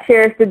called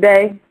Cherish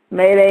Today,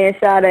 MaeDay and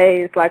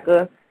Sade. It's like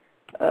a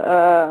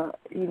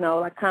you know,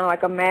 like kind of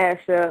like a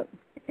mashup,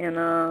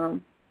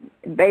 and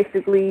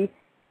basically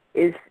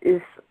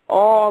it's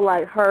all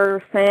like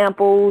her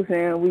samples,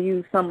 and we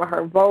use some of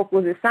her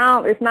vocals. It's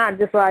not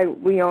just like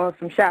we on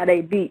some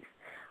Sade beats.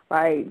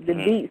 Like, the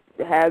beats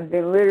have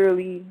been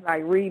literally,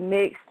 like,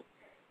 remixed.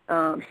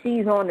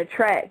 She's on the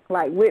track,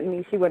 like, with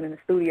me. She wasn't in the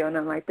studio or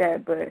nothing like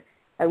that, but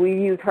like, we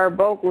used her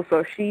vocals,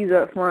 so she's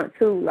up front,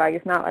 too. Like,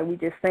 it's not like we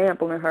just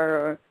sampling her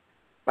or,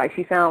 like,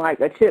 she sound like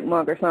a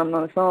chipmunk or something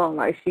on the song.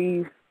 Like,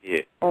 she's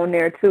on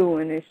there, too,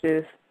 and it's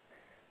just,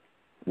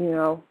 you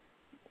know,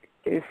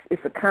 it's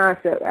a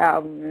concept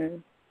album,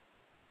 man.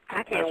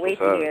 I can't wait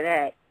to hear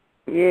that.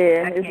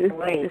 Yeah,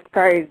 it's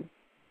crazy.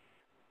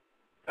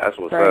 That's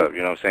what's up, you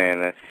know what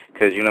I'm saying?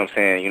 Because, you know what I'm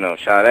saying, you know,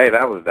 Sade,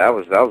 that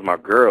was my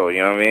girl,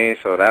 you know what I mean?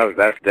 So that's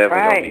definitely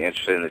going to be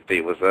interesting to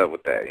see what's up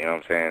with that, you know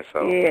what I'm saying?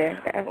 So yeah,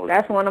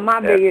 that's one of my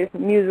biggest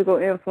musical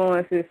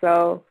influences.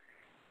 So,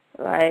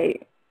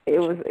 like, it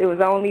was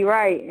only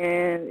right,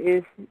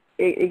 and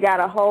it got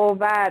a whole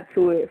vibe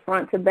to it,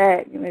 front to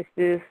back, and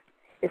it's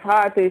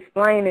hard to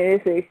explain it.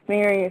 It's an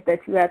experience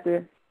that you have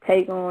to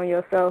take on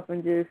yourself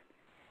and just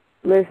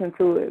listen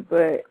to it,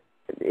 but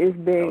it's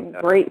been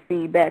great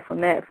feedback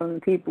from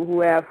the people who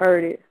have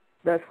heard it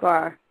thus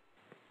far.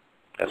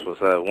 That's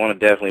what's up. I want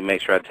to definitely make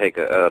sure I take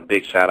a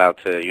big shout out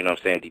to, you know what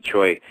I'm saying,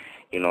 Detroit,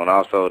 you know, and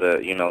also the,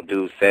 you know,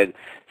 dude said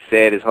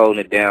is holding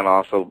it down,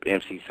 also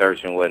MC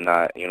Search and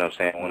whatnot, you know what I'm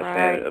saying. I want to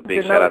send a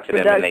big shout out to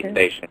them in their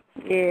station.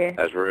 Yeah.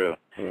 That's real.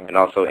 Yeah. And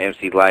also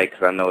MC Light,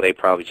 because I know they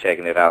probably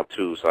checking it out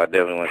too, so I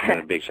definitely want to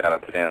send a big shout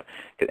out to them.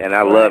 And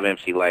I love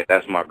MC Light.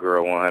 That's my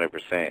girl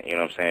 100%, you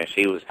know what I'm saying.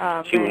 She was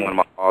one of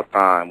my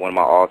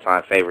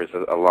all-time favorites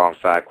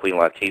alongside Queen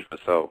Latifah,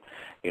 so,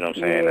 you know what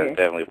I'm saying, that's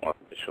definitely one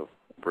official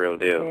real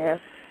deal. Yeah.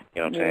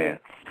 You know what I'm saying.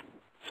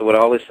 So with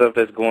all this stuff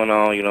that's going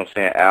on, you know what I'm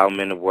saying,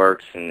 album in the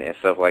works and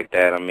stuff like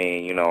that, I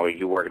mean, you know, are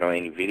you working on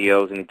any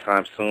videos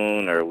anytime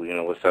soon, or, you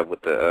know, what's up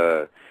with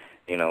the,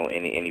 you know,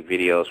 any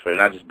videos for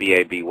not just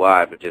BABY,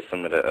 but just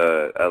some of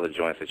the other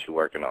joints that you're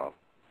working on?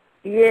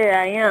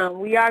 Yeah, I am.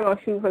 We are going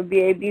to shoot for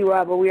BABY,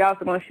 but we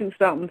also going to shoot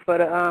something for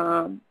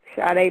the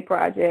Sade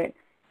project.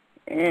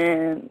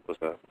 And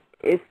what's up?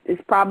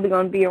 It's probably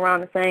going to be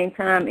around the same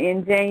time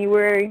in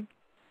January.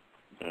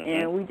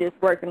 And we just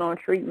working on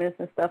treatments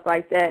and stuff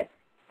like that,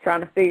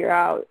 trying to figure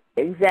out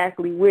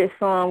exactly which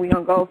song we're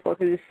going to go for,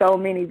 because there's so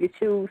many to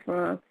choose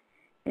from.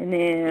 And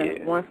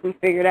then once we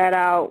figure that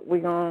out, we're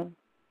going to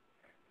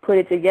put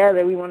it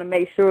together. We want to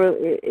make sure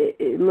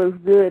it looks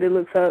good, it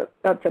looks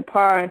up to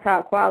par and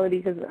top quality,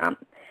 because I'm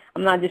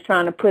not just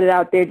trying to put it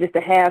out there just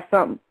to have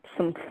some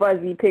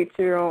fuzzy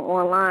picture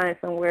online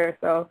somewhere.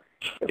 So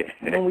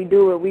when we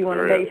do it, we want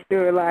to make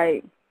sure,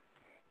 like,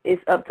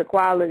 it's up to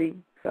quality.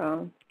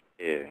 So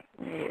Yeah.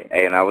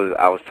 Hey, and I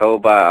was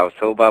told by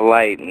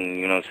Light, and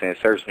you know what I'm saying,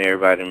 searching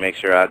everybody to make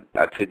sure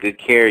I took good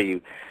care of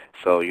you.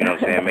 So you know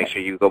what I'm saying, make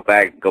sure you go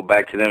back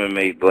to them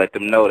and let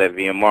them know that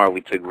VMR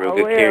we took real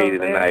good care of you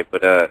tonight.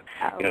 But you know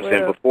what I'm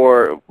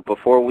saying,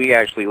 before we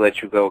actually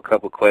let you go, a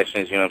couple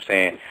questions, you know what I'm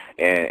saying,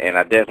 and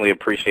I definitely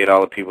appreciate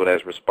all the people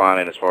that's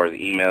responding as far as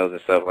emails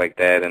and stuff like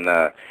that, and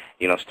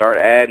you know, start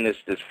adding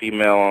this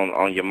female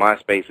on your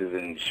MySpaces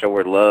and show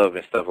her love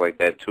and stuff like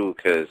that too,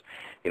 because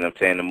you know what I'm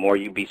saying, the more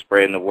you be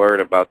spreading the word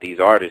about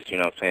these artists, you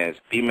know what I'm saying,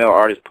 female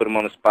artists, put them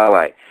on the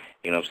spotlight,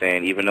 you know what I'm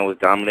saying, even though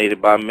it's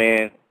dominated by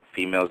men,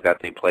 females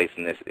got their place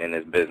in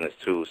this business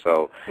too,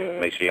 so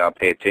make sure y'all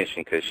pay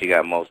attention because she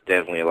got most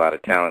definitely a lot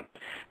of talent.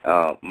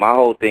 My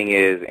whole thing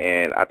is,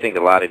 and I think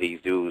a lot of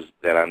these dudes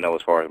that I know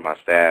as far as my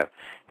staff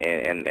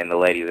and the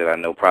ladies that I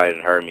know probably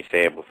didn't heard me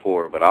say it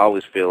before, but I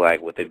always feel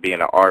like with it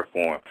being an art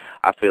form,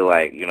 I feel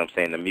like, you know what I'm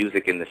saying, the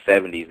music in the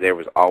 70s, there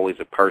was always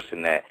a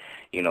person that,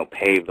 you know,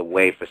 paved the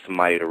way for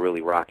somebody to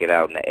really rock it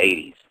out in the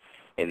 80s.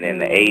 And then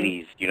the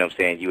 80s, you know what I'm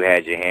saying, you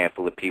had your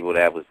handful of people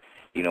that was,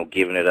 you know,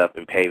 giving it up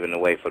and paving the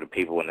way for the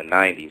people in the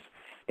 90s.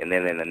 And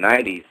then in the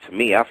 90s, to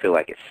me, I feel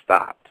like it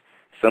stopped.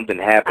 Something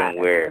happened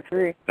where, you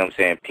know what I'm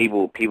saying,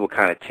 people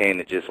kind of tend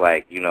to just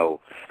like, you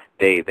know,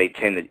 they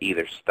tend to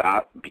either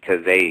stop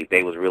because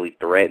they was really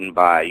threatened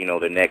by, you know,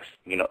 the next,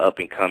 you know,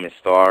 up-and-coming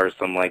star or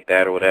something like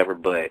that or whatever.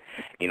 But,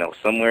 you know,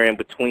 somewhere in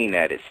between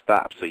that, it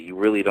stopped. So you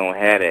really don't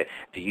have that.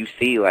 Do you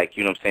see, like,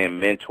 you know what I'm saying,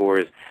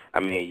 mentors?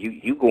 I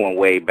mean, you going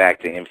way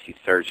back to MC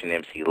Search and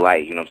MC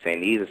Light. You know what I'm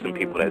saying? These are some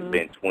people that's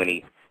been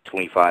 20,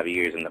 25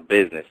 years in the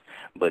business.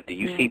 But do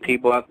you see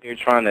people out there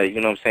trying to, you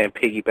know what I'm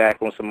saying,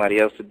 piggyback on somebody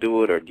else to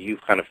do it? Or do you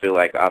kind of feel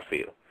like I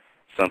feel?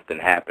 Something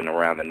happened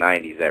around the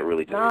 90s that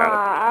really just kind of...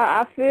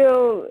 I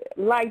feel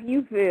like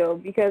you feel,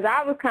 because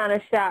I was kind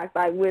of shocked,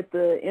 like, with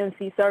the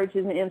MC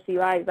Searches and MC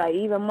Lights, like,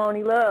 even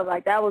Moni Love,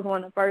 like, that was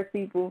one of the first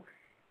people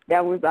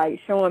that was, like,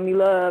 showing me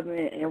love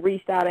and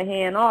reached out a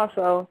hand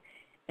also,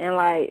 and,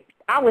 like,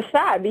 I was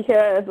shocked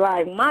because,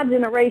 like, my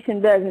generation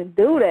doesn't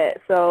do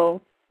that,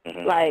 so,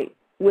 like,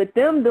 with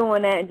them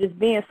doing that and just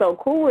being so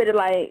cool with it,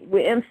 like,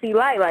 with MC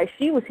Light, like,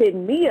 she was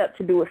hitting me up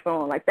to do a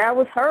song, like, that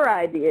was her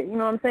idea, you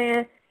know what I'm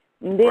saying?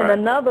 And then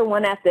another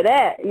one after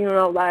that, you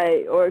know,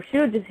 like, or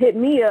she'll just hit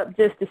me up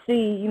just to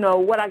see, you know,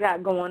 what I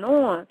got going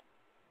on,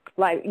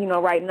 like, you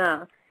know, right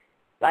now.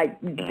 Like,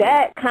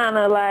 that kind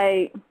of,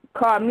 like,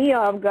 caught me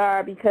off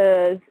guard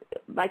because,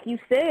 like you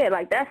said,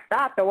 like, that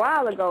stopped a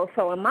while ago.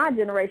 So in my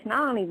generation, I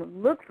don't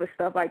even look for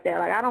stuff like that.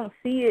 Like, I don't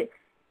see it.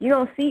 You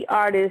don't see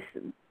artists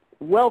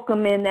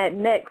welcoming that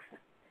next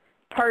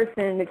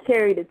person to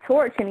carry the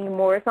torch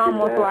anymore. It's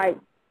almost like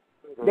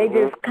they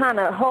just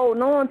kind of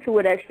hold on to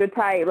it extra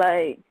tight,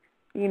 like,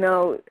 you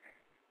know,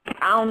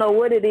 I don't know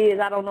what it is.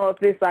 I don't know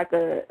if it's like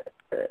a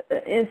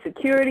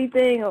insecurity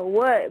thing or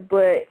what,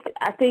 but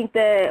I think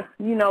that,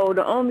 you know,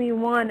 the only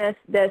one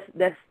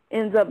that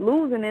ends up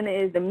losing in it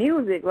is the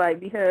music, like,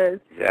 because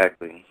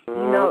you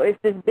know, it's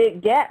this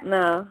big gap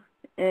now,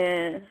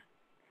 and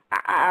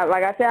I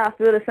like I said, I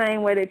feel the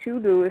same way that you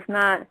do. It's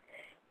not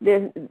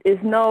there's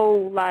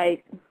no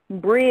like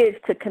bridge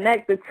to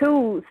connect the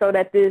two so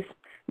that this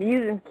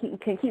music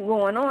can keep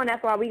going on.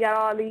 That's why we got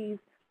all these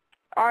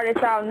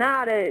artists out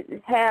now that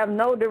have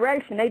no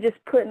direction. They just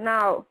putting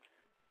out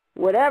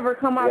whatever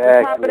come out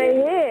the top of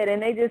their head,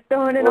 and they just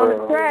throwing it on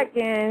the track,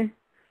 and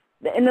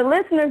the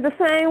listeners the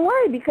same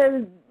way,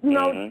 because, you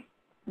know,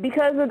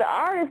 because of the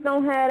artists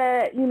don't have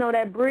that, you know,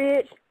 that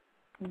bridge,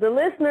 the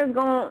listeners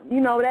you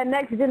know, that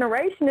next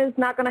generation is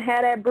not going to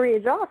have that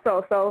bridge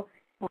also. So,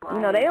 you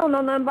know, they don't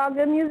know nothing about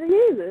good music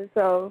either.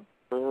 So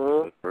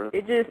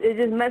it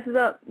just messes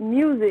up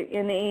music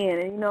in the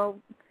end, and, you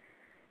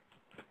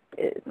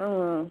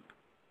know,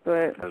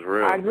 but that's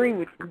real. I agree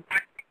with you.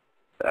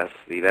 That's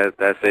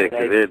it.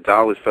 Because I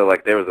always felt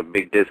like there was a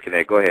big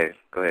disconnect. Go ahead.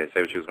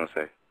 Say what you was gonna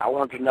say. I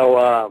want to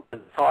know.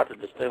 It's hard to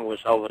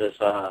distinguish over this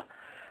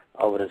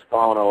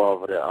phone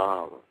or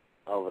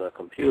over the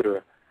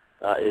computer.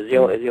 Is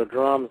your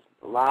drums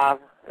live?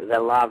 Is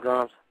that live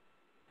drums?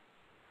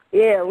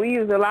 Yeah, we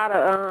use a lot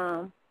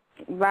of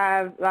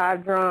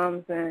live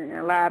drums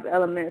and live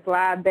elements,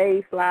 live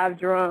bass, live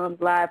drums,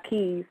 live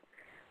keys.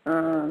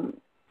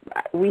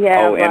 We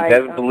have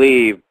best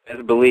believe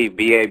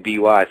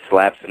BABY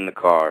slaps in the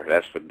car.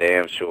 That's for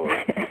damn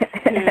sure.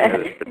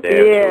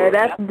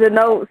 That's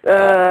Denotes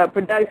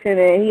production,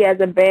 and he has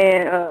a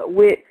band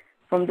with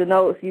from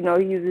Denotes. You know,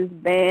 he uses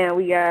band.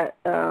 We got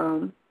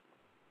to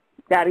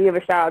give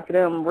a shout out to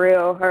them,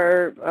 Real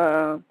Herb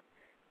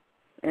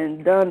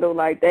and Dundle.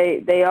 Like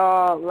they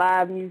all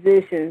live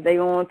musicians. They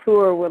go on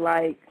tour with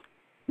like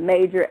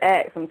major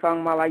acts. I'm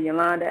talking about like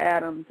Yolanda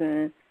Adams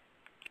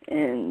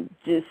and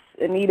just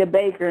Anita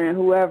Baker and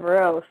whoever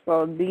else.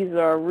 So these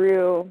are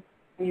real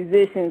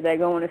musicians that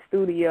go in the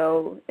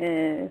studio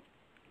and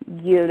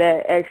give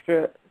that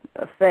extra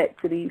effect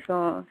to these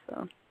songs.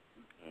 So.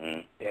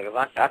 Yeah,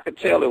 because I could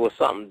tell it was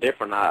something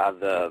different.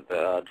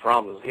 The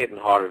drums was hitting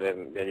harder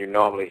than you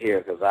normally hear,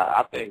 because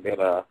I think that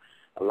a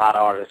lot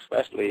of artists,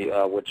 especially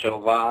with your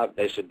vibe,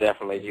 they should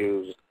definitely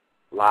use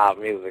live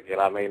music. You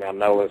know what I mean? I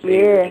know it's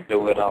easy to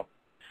do it on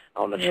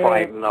the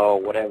Triton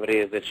or whatever it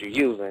is that you're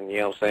using, you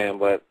know what I'm saying?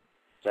 But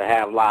to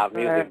have live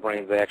music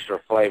brings the extra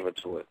flavor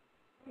to it.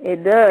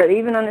 It does.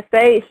 Even on the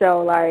stage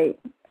show, like,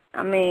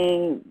 I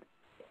mean,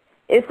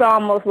 it's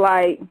almost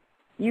like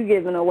you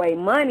giving away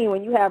money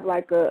when you have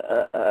like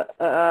a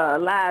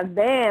live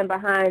band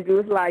behind you.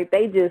 It's like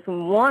they just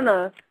want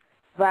to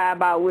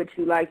vibe out with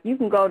you. Like, you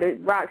can go to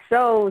rock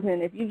shows,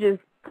 and if you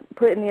just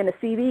putting in a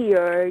CD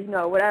or, you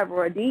know, whatever,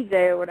 or a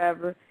DJ or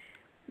whatever,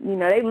 you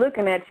know, they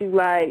looking at you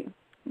like,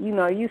 you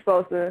know, you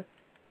supposed to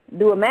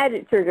do a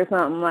magic trick or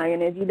something, like,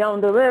 and if you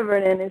don't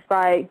deliver, then it's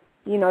like,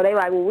 you know, they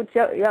like, well, what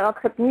y'all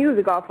cut the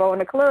music off for in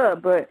the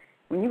club? But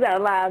when you got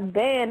a live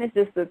band, it's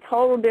just a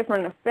total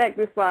different effect.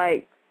 It's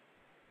like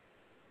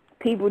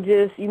people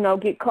just, you know,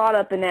 get caught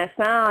up in that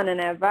sound and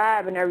that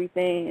vibe and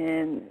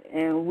everything,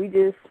 and we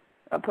just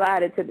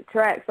applied it to the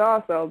tracks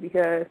also,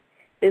 because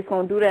it's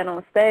going to do that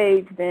on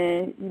stage,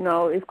 then, you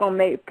know, it's going to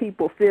make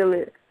people feel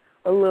it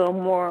a little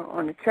more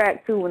on the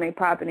track, too. When they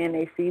pop it in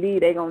their CD,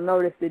 they going to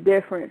notice the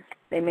difference.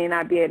 They may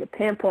not be able to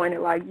pinpoint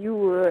it like you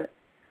would,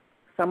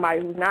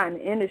 somebody who's not in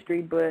the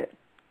industry, but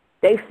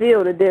they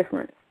feel the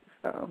difference.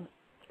 So,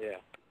 yeah.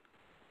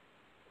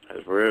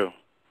 That's real.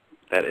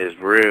 That is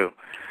real.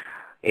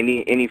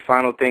 Any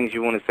final things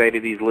you want to say to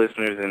these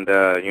listeners? And,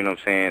 you know what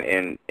I'm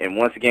saying? And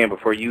once again,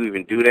 before you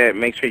even do that,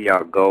 make sure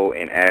y'all go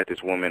and add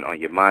this woman on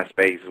your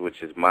MySpace,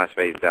 which is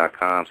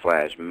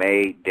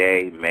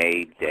myspace.com/MaeDay,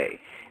 MaeDay.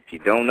 If you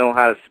don't know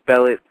how to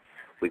spell it,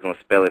 we're going to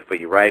spell it for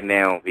you right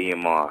now on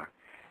VMR.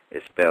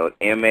 It's spelled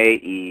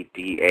MaeDay,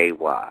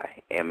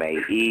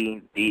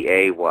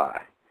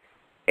 MaeDay,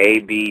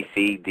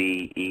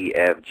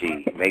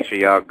 ABCDEFG. Make sure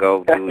y'all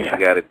go do what you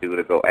got to do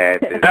to go add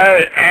this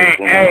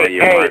woman on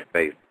your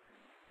MySpace.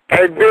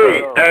 Hey, B,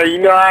 you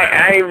know,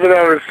 I ain't been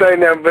able to say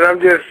nothing, but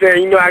I'm just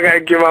saying, you know, I got to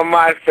get my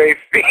MySpace.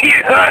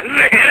 You know what I'm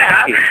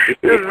saying?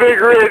 This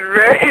Big Rich,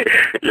 man.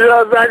 You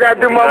know what I'm saying? I got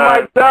to do my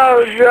Mike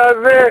Jones, you know what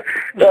I'm saying?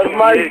 That's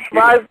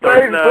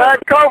MySpace, Black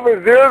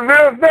Cobra,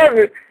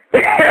 007.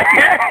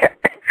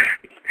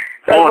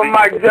 That's for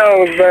Mike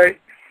Jones, man.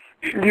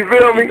 You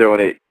feel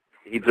me?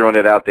 He throwing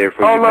it out there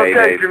for you, MaeDay.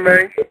 Location,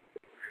 man.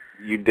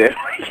 You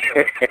definitely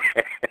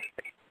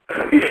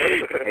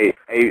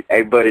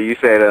hey, buddy, you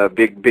said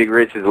Big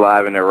Rich is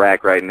live in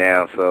Iraq right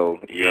now,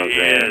 so you know what I'm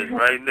saying? Yes,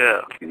 right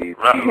now.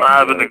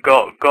 Live in the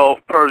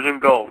Persian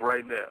Gulf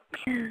right now.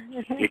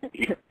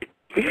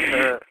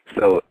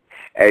 So,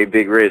 hey,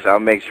 Big Rich, I'll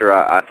make sure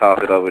I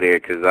toss it over there,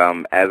 because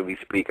as we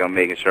speak, I'm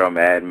making sure I'm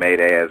adding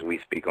MaeDay as we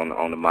speak on the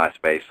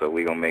MySpace, so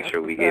we're going to make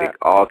sure we get it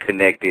all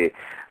connected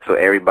so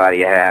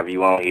everybody have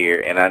you on here.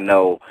 And I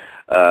know,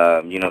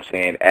 you know what I'm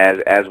saying,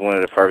 as one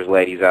of the first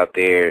ladies out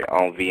there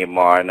on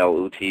VMR, I know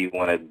Uti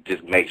want to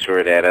just make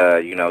sure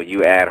that, you know,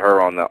 you add her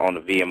on the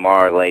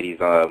VMR ladies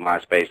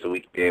MySpace so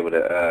we can be able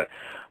to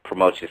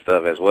promote your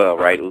stuff as well,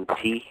 right,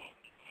 Uti?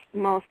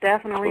 Most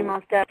definitely,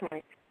 most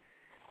definitely.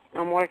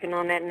 I'm working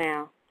on that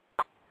now.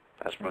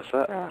 That's what's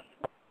up.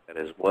 That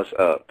is what's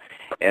up.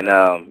 And,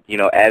 you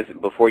know,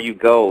 before you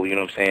go, you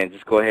know what I'm saying,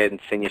 just go ahead and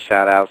send your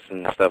shout-outs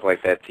and stuff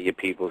like that to your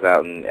peoples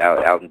out in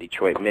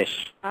Detroit,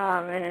 Mich.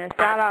 Oh, man,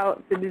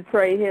 shout-out to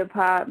Detroit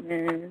hip-hop,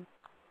 man.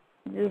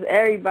 Just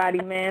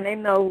everybody, man. They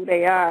know who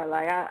they are.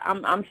 Like,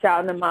 I'm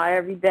shouting them out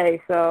every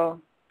day,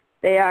 so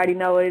they already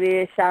know what it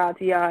is. Shout-out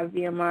to y'all at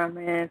VMR,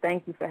 man.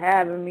 Thank you for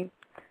having me.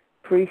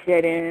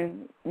 Appreciate it.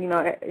 And, you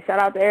know,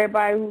 shout-out to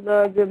everybody who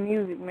loves good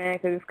music, man,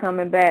 because it's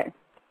coming back.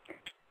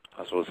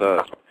 That's what's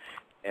up.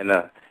 And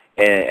at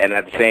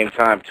the same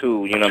time,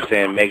 too, you know what I'm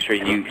saying, make sure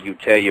you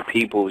tell your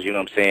peoples, you know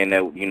what I'm saying,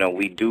 that, you know,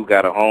 we do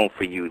got a home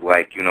for you,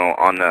 like, you know,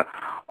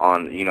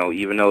 you know,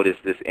 even though this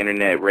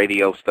internet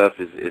radio stuff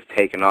is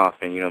taking off,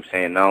 and, you know what I'm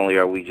saying, not only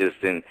are we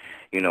just in,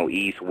 you know,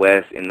 east,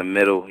 west, in the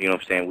middle, you know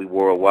what I'm saying, we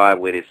worldwide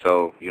with it,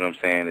 so, you know what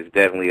I'm saying, it's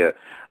definitely a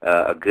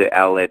good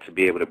outlet to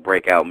be able to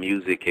break out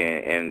music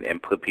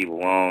and put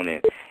people on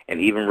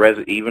and even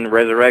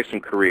resurrect some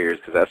careers,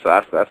 because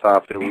that's how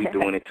I feel we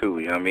doing it too,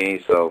 you know what I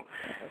mean? So,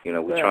 you know,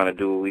 we're trying to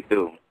do what we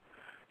do.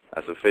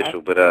 That's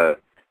official. But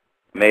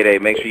MaeDay,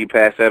 make sure you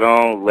pass that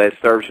on. Let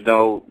Search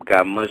know.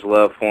 Got much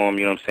love for him,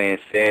 you know what I'm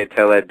saying?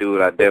 Tell that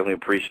dude I definitely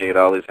appreciate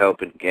all his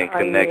help and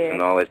connects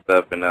and all that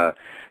stuff. And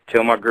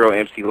tell my girl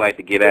MC Light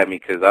to get at me,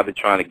 because I've been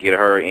trying to get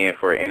her in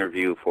for an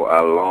interview for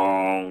a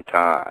long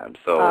time.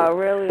 So. Oh,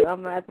 really?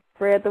 I'm going to have to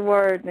spread the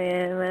word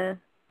then, man.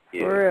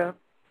 Yeah. For real.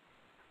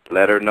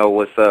 Let her know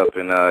what's up,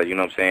 and, you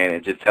know what I'm saying,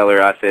 and just tell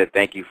her I said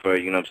thank you for,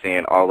 you know what I'm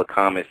saying, all the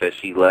comments that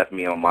she left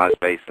me on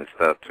MySpace and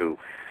stuff, too.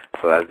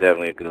 So that's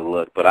definitely a good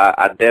look. But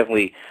I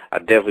definitely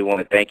want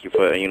to thank you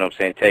for, you know what I'm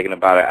saying, taking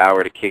about an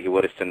hour to kick it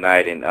with us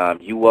tonight. And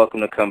you're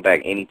welcome to come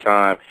back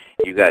anytime.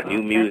 You got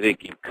new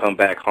music, you come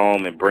back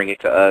home and bring it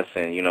to us,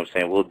 and, you know what I'm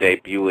saying, we'll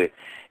debut it,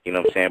 you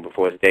know what I'm saying,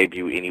 before it's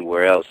debuted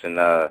anywhere else. And,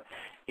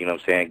 you know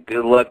what I'm saying,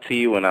 good luck to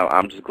you, and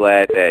I'm just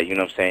glad that, you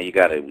know what I'm saying,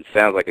 it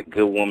sounds like a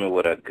good woman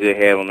with a good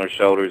head on her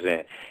shoulders,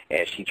 and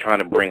she trying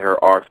to bring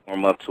her art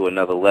form up to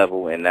another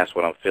level, and that's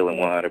what I'm feeling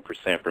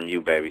 100% from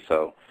you, baby.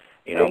 So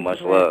You know,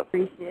 much love.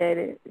 Appreciate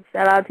it.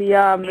 Shout out to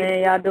y'all,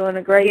 man. Y'all doing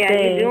a great thing.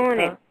 Yeah, you're doing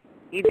it.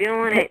 You're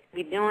doing it.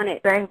 You're doing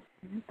it. Thank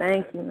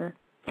you, man.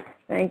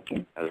 Thank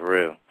you. That's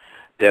real.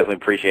 Definitely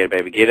appreciate it,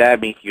 baby. Get at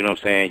me. You know what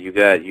I'm saying? You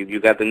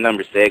got the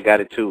number. Said got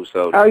it too.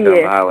 So tell them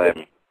to holler at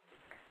me.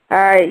 All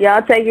right,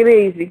 y'all take it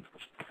easy.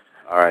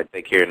 All right,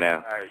 take care now.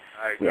 All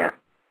right. Yeah.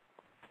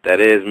 That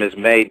is Miss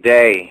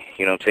MaeDay.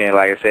 You know what I'm saying?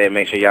 Like I said,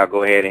 make sure y'all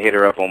go ahead and hit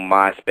her up on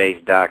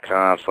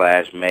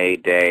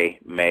myspace.com/MaeDay.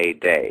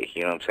 MaeDay.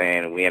 You know what I'm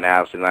saying? We in the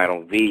house tonight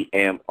on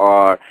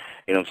VMR.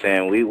 You know what I'm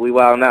saying? We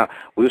wild now.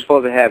 We were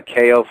supposed to have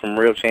KO from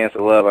Real Chance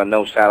of Love. I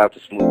know. Shout out to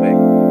Smooth Baby.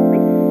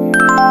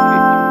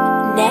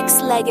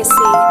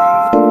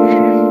 Nexxlegacy.